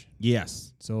match.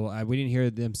 Yes. So we didn't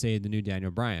hear them say the new Daniel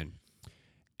Bryan.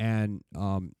 And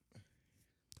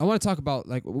I want to talk about,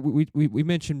 like, we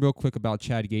mentioned real quick about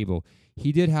Chad Gable.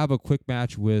 He did have a quick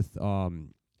match with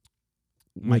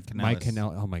Mike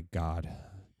Kanellis. Oh my God.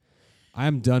 I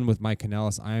am done with Mike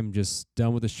Kanellis. I am just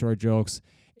done with the short jokes.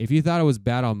 If you thought it was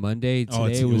bad on Monday,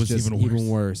 today it was just even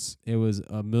worse. It was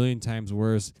a million times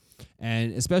worse.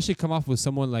 And especially come off with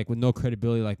someone like with no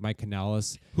credibility like Mike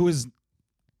Kanellis, who is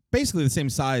basically the same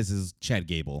size as Chad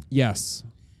Gable. Yes.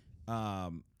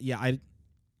 Yeah, I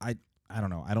don't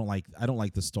know. I don't like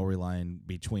the storyline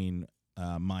between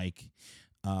Mike,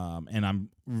 and I'm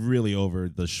really over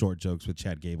the short jokes with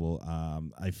Chad Gable.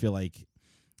 I feel like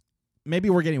maybe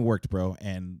we're getting worked, bro,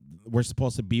 and we're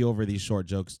supposed to be over these short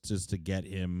jokes just to get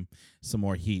him some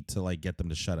more heat to like get them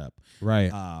to shut up.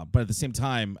 Right. But at the same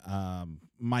time,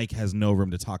 Mike has no room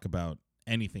to talk about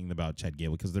anything about Chad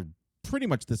Gable because they're pretty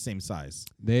much the same size.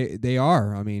 They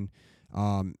are. I mean,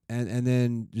 and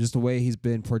then just the way he's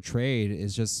been portrayed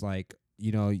is just like,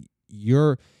 you know,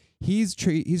 he's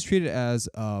treated as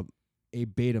a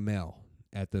beta male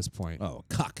at this point. Oh,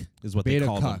 cuck is what beta they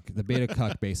call cuck, him. The beta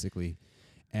cuck basically.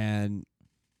 And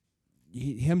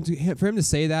for him to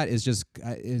say that is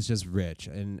just rich,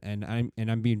 and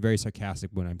I'm being very sarcastic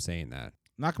when I'm saying that.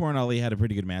 Nakamura and Ali had a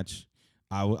pretty good match.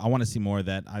 I want to see more of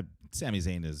that. Sami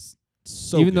Zayn is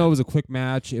So even though it good. was a quick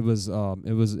match, it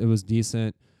was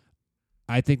decent.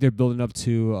 I think they're building up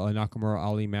to a Nakamura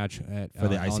Ali match at For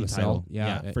the Hell in IC a title. Cell.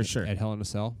 Yeah, for sure. At Hell in a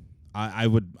Cell. I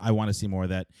want to see more of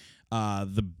that.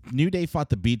 The New Day fought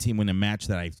the B Team in a match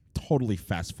that I totally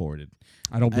fast forwarded.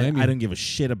 I don't blame you. I don't give a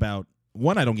shit about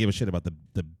one. I don't give a shit about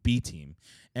the B Team,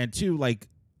 and two, like,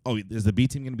 oh, is the B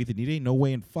Team going to beat the New Day? No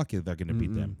way in fuck it they're going to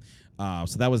beat them.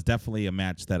 So that was definitely a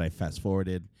match that I fast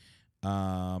forwarded.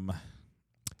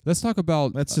 Let's talk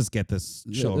about. Let's just get this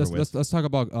show over with. Let's talk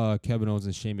about Kevin Owens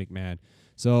and Shane McMahon.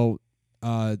 So,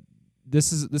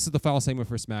 this is the final segment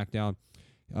for SmackDown.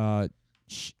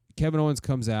 Kevin Owens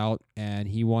comes out and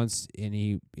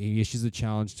he issues a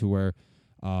challenge to where,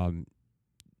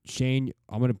 Shane,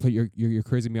 I'm gonna put your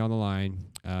crazy me on the line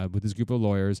with this group of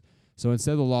lawyers. So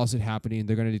instead of the lawsuit happening,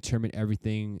 they're gonna determine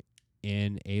everything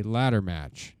in a ladder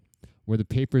match, where the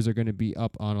papers are gonna be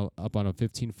up on a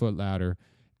 15-foot ladder,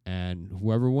 and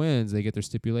whoever wins, they get their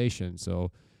stipulation.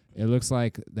 So it looks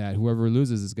like that whoever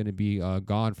loses is gonna be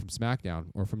gone from SmackDown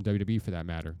or from WWE for that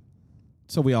matter.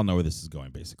 So we all know where this is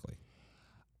going, basically.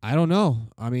 I don't know.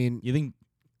 I mean, You think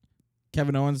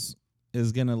Kevin Owens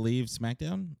is gonna leave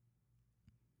SmackDown?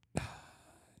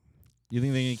 You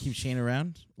think they're gonna keep Shane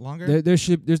around longer?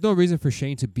 there's no reason for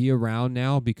Shane to be around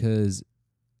now because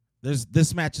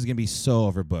This match is gonna be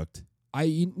so overbooked.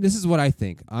 this is what I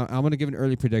think. I'm going to give an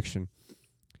early prediction.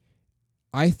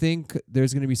 I think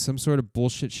there's going to be some sort of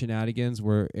bullshit shenanigans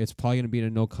where it's probably going to be in a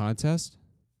no contest,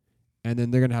 and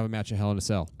then they're going to have a match at Hell in a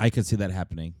Cell. I could see that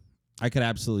happening. I could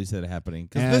absolutely see that happening.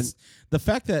 And- Because the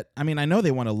fact that, I mean, I know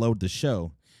they want to load the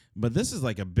show, but this is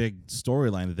like a big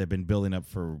storyline that they've been building up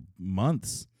for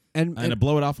months. And to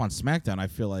blow it off on SmackDown, I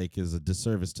feel like is a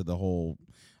disservice to the whole.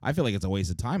 I feel like it's a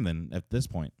waste of time then at this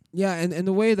point. Yeah, and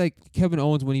the way like Kevin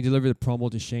Owens, when he delivered the promo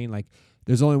to Shane, like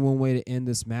there's only one way to end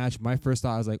this match. My first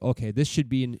thought was like, okay, this should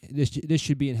be this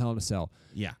should be in Hell in a Cell.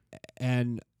 Yeah.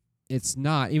 And it's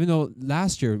not. Even though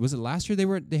last year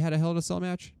they had a Hell in a Cell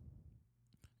match.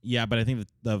 Yeah, but I think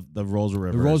the roles were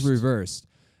reversed. The roles were reversed.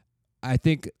 I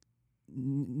think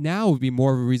now would be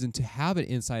more of a reason to have it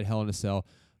inside Hell in a Cell,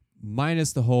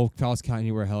 minus the whole Falls Count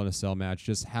Anywhere Hell in a Cell match.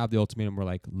 Just have the ultimatum where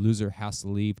like loser has to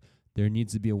leave. There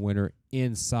needs to be a winner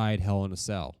inside Hell in a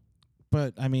Cell.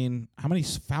 But I mean, how many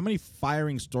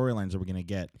firing storylines are we gonna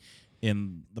get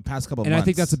in the past couple of And months? I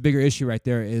think that's a bigger issue right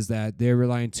there, is that they're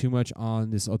relying too much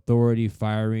on this authority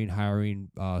hiring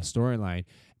storyline,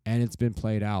 and it's been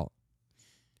played out.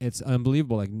 It's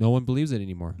unbelievable. Like no one believes it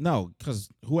anymore. No, because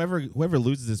whoever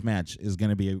loses this match is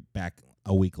gonna be back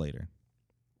a week later.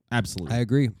 Absolutely. I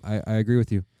agree. I agree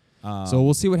with you. So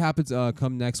we'll see what happens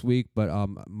come next week. But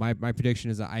my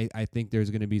prediction is that I think there's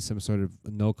going to be some sort of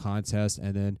no contest,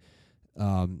 and then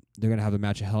they're going to have a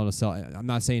match at Hell in a Cell. I'm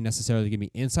not saying necessarily going to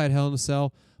be inside Hell in a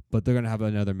Cell, but they're going to have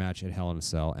another match at Hell in a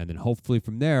Cell, and then hopefully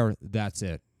from there, that's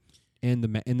it in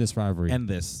this rivalry. And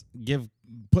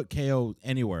put KO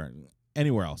anywhere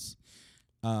else.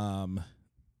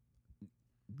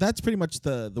 That's pretty much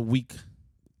the week.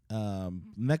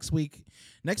 Next week's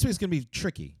gonna be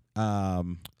tricky. Let's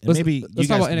maybe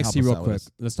talk about NXT real quick.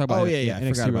 Let's talk about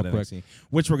NXT real quick. NXT,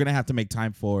 which we're gonna have to make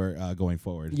time for going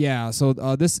forward. Yeah. So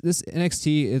this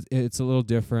NXT it's a little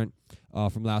different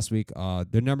from last week.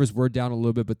 Their numbers were down a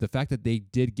little bit, but the fact that they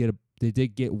did get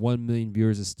 1 million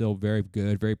viewers is still very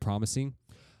good, very promising.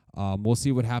 We'll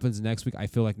see what happens next week. I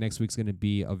feel like next week's going to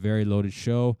be a very loaded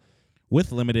show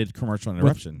with limited commercial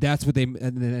interruption. That's what they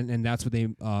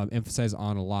emphasize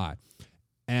on a lot,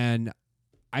 and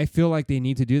I feel like they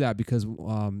need to do that because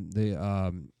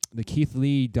the Keith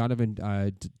Lee Donovan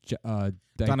Dickhead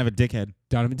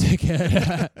Donovan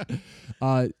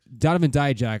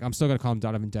Dijak. I'm still gonna call him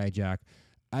Donovan Dijak.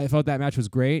 I felt that match was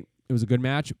great. It was a good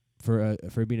match for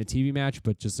being a TV match,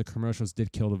 but just the commercials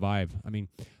did kill the vibe. I mean,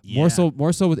 more so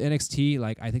with NXT.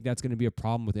 Like I think that's gonna be a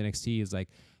problem with NXT is like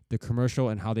the commercial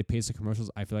and how they pace the commercials.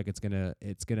 I feel like it's gonna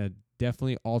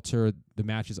definitely alter the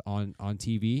matches on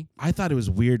TV. I thought it was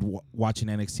weird watching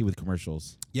NXT with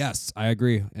commercials. Yes, I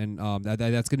agree, and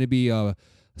that's gonna be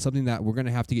something that we're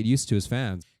gonna have to get used to as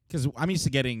fans. Because I'm used to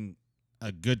getting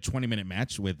a good 20-minute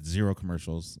match with zero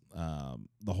commercials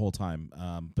the whole time.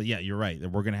 But yeah, you're right.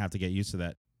 We're gonna have to get used to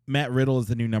that. Matt Riddle is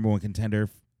the new number 1 contender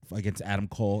against Adam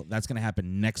Cole. That's gonna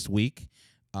happen next week.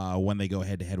 When they go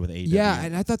head to head with AEW. Yeah,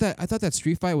 and I thought that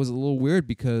street fight was a little weird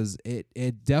because it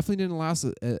definitely didn't last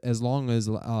as long as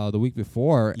the week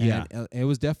before. Yeah, and it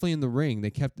was definitely in the ring. They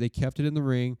kept it in the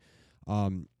ring.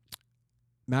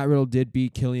 Matt Riddle did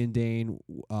beat Killian Dane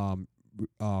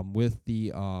with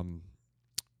the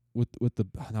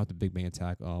not the Big Bang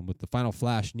attack with the Final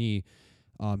Flash knee.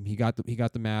 He got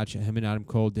the match. Him and Adam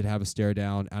Cole did have a stare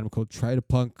down. Adam Cole tried to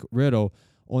punk Riddle,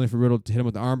 only for Riddle to hit him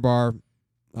with the armbar.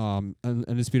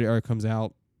 Undisputed Era comes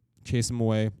out, chase him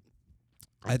away.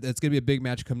 It's gonna be a big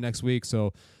match come next week.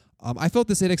 So I felt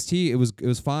this NXT it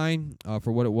was fine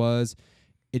for what it was.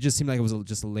 It just seemed like it was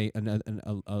just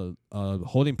a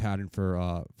holding pattern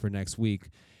for next week,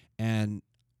 and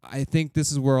I think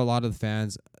this is where a lot of the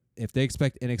fans, if they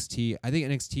expect NXT, I think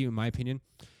NXT, in my opinion,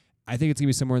 I think it's going to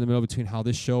be somewhere in the middle between how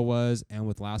this show was and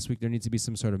with last week. There needs to be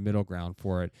some sort of middle ground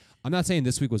for it. I'm not saying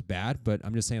this week was bad, but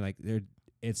I'm just saying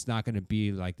it's not going to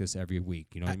be like this every week.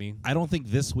 You know what I mean? I don't think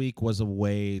this week was a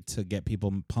way to get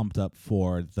people pumped up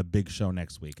for the big show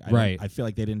next week. I feel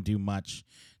like they didn't do much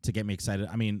to get me excited.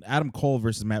 I mean, Adam Cole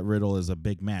versus Matt Riddle is a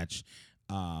big match,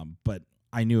 but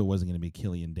I knew it wasn't going to be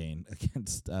Killian Dane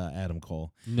against Adam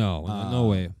Cole. No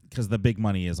way. Because the big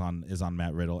money is on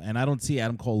Matt Riddle, and I don't see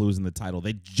Adam Cole losing the title.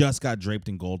 They just got draped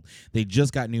in gold. They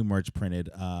just got new merch printed,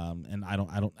 and I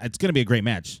don't. It's going to be a great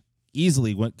match.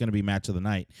 Easily going to be match of the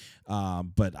night,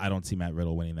 but I don't see Matt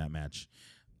Riddle winning that match.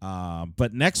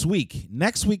 But next week,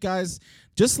 guys,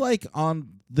 just like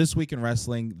on This Week in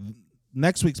Wrestling,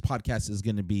 next week's podcast is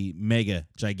going to be mega,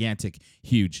 gigantic,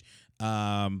 huge.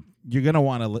 You're gonna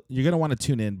want to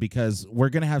tune in because we're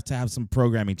gonna have to have some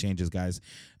programming changes, guys.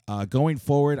 Going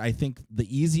forward, I think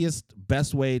the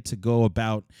best way to go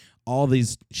about all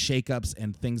these shakeups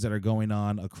and things that are going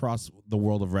on across the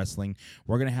world of wrestling,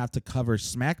 we're going to have to cover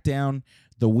SmackDown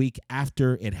the week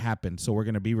after it happened. So we're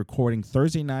going to be recording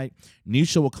Thursday night. New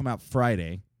show will come out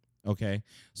Friday, okay?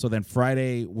 So then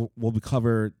Friday, we'll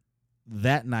cover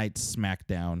that night's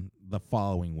SmackDown the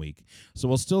following week. So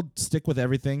we'll still stick with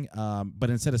everything, but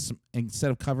instead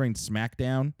of covering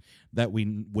SmackDown that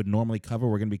we would normally cover,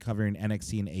 we're going to be covering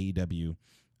NXT and AEW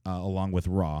along with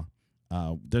Raw.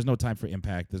 There's no time for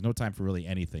Impact. There's no time for really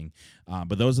anything.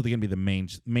 But those are going to be the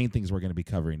main things we're going to be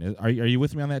covering. Are you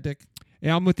with me on that, Dick?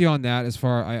 Yeah, I'm with you on that. As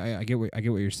far I get what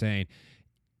you're saying.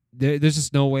 There's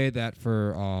just no way that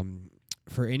for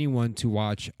anyone to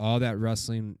watch all that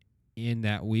wrestling in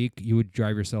that week, you would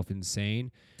drive yourself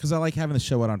insane. Because I like having the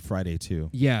show out on Friday too.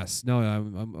 Yes, no,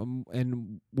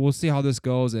 and we'll see how this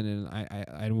goes. And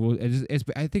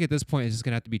I think at this point it's just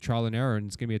gonna have to be trial and error, and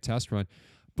it's gonna be a test run.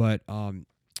 But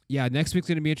yeah, next week's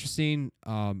going to be interesting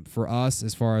for us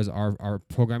as far as our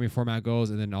programming format goes,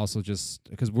 and then also just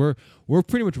because we're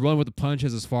pretty much rolling with the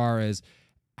punches as far as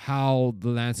how the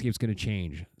landscape's going to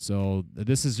change. So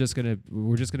this is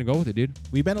we're just going to go with it, dude.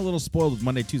 We've been a little spoiled with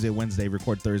Monday, Tuesday, Wednesday,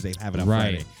 record Thursday, have it on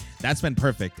Friday. That's been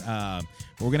perfect. But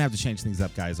we're going to have to change things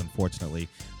up, guys, unfortunately.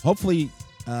 Hopefully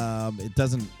it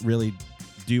doesn't really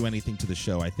do anything to the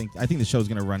show. I think the show is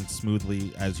going to run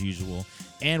smoothly as usual,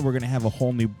 and we're going to have a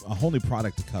whole new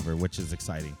product to cover, which is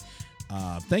exciting.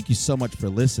 Thank you so much for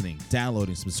listening,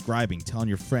 downloading, subscribing, telling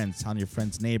your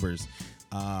friends, neighbors.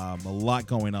 A lot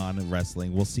going on in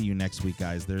wrestling. We'll see you next week,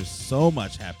 guys. There's so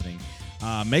much happening.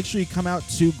 Make sure you come out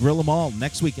to Gorilla Mall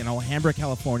next week in Alhambra,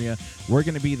 California. We're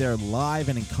going to be there live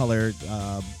and in color.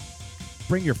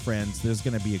 Bring your friends. There's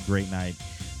going to be a great night.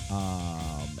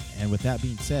 And with that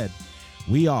being said,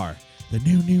 we are the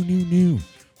new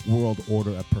world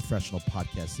order of professional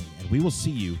podcasting, and we will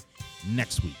see you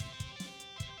next week.